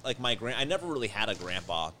watching like I never really had a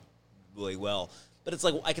grandpa really well. But it's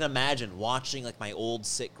like I can imagine watching like my old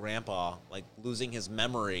sick grandpa like losing his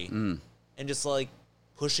memory and just like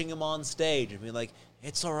pushing him on stage and being like,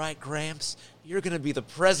 it's all right, Gramps. You're going to be the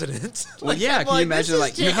president. Well, yeah. Can you imagine,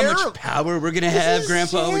 like, you know how much power we're going to have,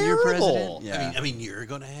 Grandpa, when you're president? Yeah. I mean, you're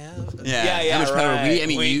going to have. Yeah. How much power we? I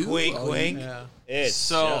mean, wink, you. Wink, wink. Yeah. It's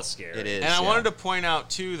so just scary. It is. And I wanted to point out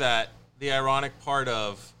too that the ironic part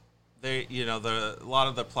of a lot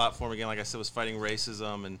of the platform, again, like I said, was fighting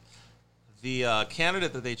racism, and the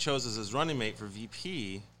candidate that they chose as his running mate for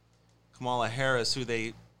VP, Kamala Harris, who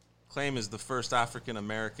they claim is the first African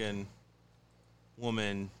American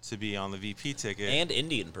woman to be on the VP ticket, And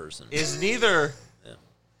Indian person. is neither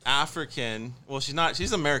African. Well, she's not.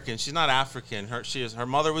 She's American. She's not African. Her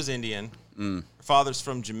mother was Indian. Her father's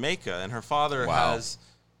from Jamaica, and her father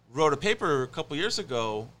wrote a paper a couple years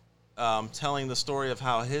ago telling the story of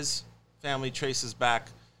how his family traces back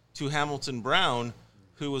to Hamilton Brown,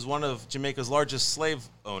 who was one of Jamaica's largest slave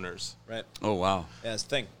owners. Right. Oh, wow. Yeah, it's the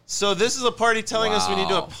thing. So this is a party telling us we need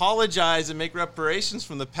to Wow. apologize and make reparations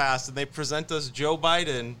from the past, and they present us Joe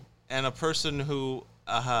Biden and a person whose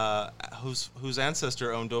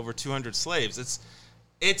ancestor owned over 200 slaves.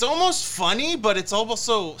 It's almost funny, but it's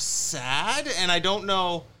also sad, and I don't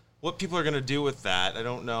know what people are going to do with that. I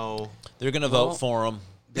don't know. They're going to vote for him.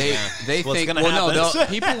 They think, well, no,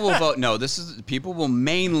 people will vote. No, people will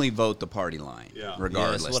mainly vote the party line,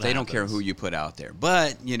 regardless. They don't care who you put out there.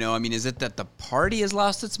 But, I mean, is it that the party has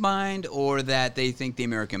lost its mind or that they think the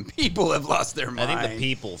American people have lost their mind? I think the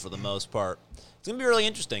people, for the most part. It's going to be really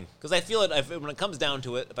interesting because I feel when it comes down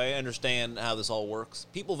to it, if I understand how this all works,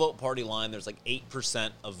 people vote party line. There's like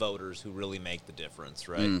 8% of voters who really make the difference,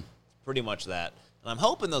 right? Pretty much that. And I'm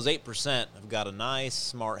hoping those 8% have got a nice,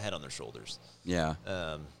 smart head on their shoulders. Yeah.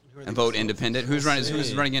 And vote independent. Who's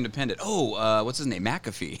running independent? Oh, what's his name?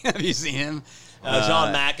 McAfee. Have you seen him?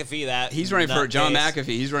 John McAfee. He's running for John McAfee.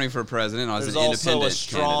 He's running for president. There's also a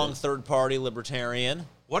strong third-party libertarian.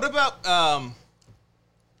 What about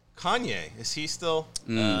Kanye? Is he still?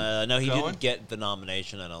 No, he didn't get the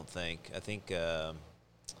nomination. I don't think. I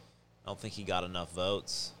don't think he got enough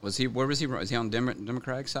votes. Where was he? Was he on the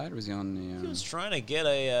Democratic side, or was he on the? He was trying to get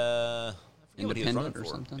a independent or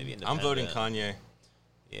something. Maybe I'm voting Kanye.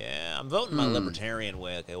 Yeah, I'm voting my libertarian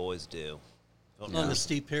way, like I always do. As long as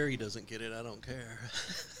Steve Perry doesn't get it, I don't care.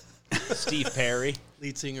 Steve Perry,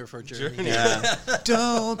 lead singer for Journey. Yeah.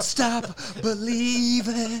 Don't stop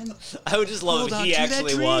believing. I would just love if he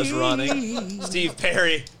actually was running. Steve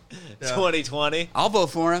Perry. 2020. I'll vote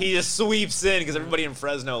for him. He just sweeps in because everybody in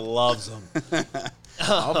Fresno loves him.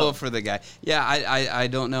 I'll vote for the guy. Yeah, I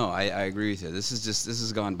don't know. I agree with you. This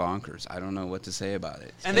has gone bonkers. I don't know what to say about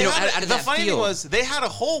it. And the funny thing was they had a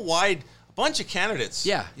whole bunch of candidates.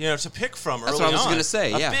 Yeah. To pick from. That's what I was going to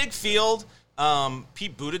say. A big field.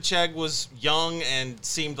 Pete Buttigieg was young and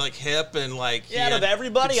seemed like hip and like out of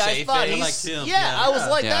everybody I thought he liked him. I was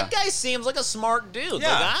like that guy seems like a smart dude.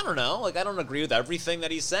 Yeah. Like I don't know, like I don't agree with everything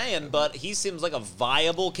that he's saying, but he seems like a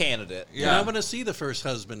viable candidate. Yeah, I want to see the first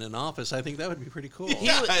husband in office. I think that would be pretty cool.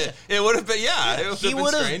 It would have been. Yeah,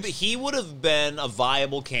 he would have been a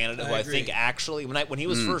viable candidate. I think actually when he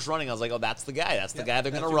was first running, I was like, oh, that's the guy. That's the guy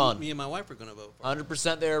they're going to run. Me and my wife are going to vote for.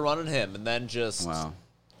 100% they were running him, and then just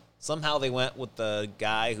somehow they went with the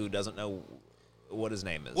guy who doesn't know what his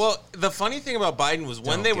name is. Well, the funny thing about Biden was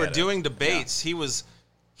when they were doing debates, he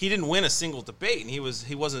didn't win a single debate, and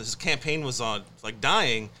his campaign was on like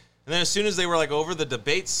dying. And then as soon as they were like over the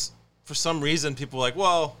debates, for some reason, people were like,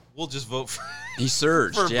 well, we'll just vote for. He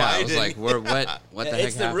surged. For Biden. I was like, what the heck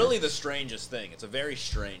It's happened? really the strangest thing. It's a very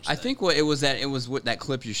strange thing. I think it was that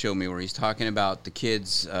clip you showed me where he's talking about the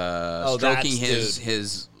kids stroking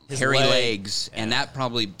his hairy legs, and that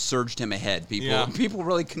probably surged him ahead. People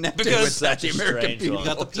really connected with that. The American people. He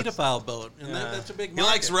got the pedophile vote, and that's a big market.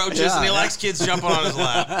 He likes roaches, and he likes kids jumping on his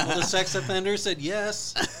lap. Well, the sex offender said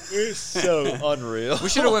yes. It's so unreal. We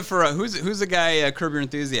should have went for who's the guy? Curb Your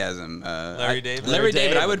Enthusiasm. Larry David. Larry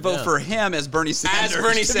David. I would vote for him as Bernie Sanders. As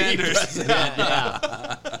Bernie Sanders.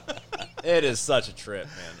 It is such a trip,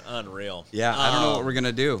 man. Unreal. Yeah, I don't know what we're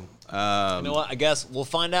gonna do. You know what? I guess we'll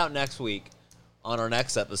find out next week on our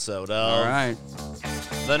next episode of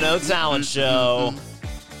The No Talent Show.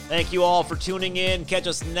 Thank you all for tuning in. Catch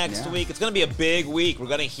us next week. It's going to be a big week. We're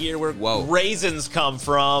going to hear where raisins come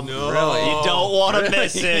from. No. Really? You don't want to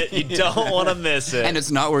miss it. You don't want to miss it. And it's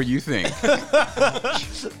not where you think.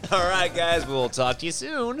 All right, guys. We'll talk to you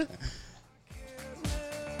soon.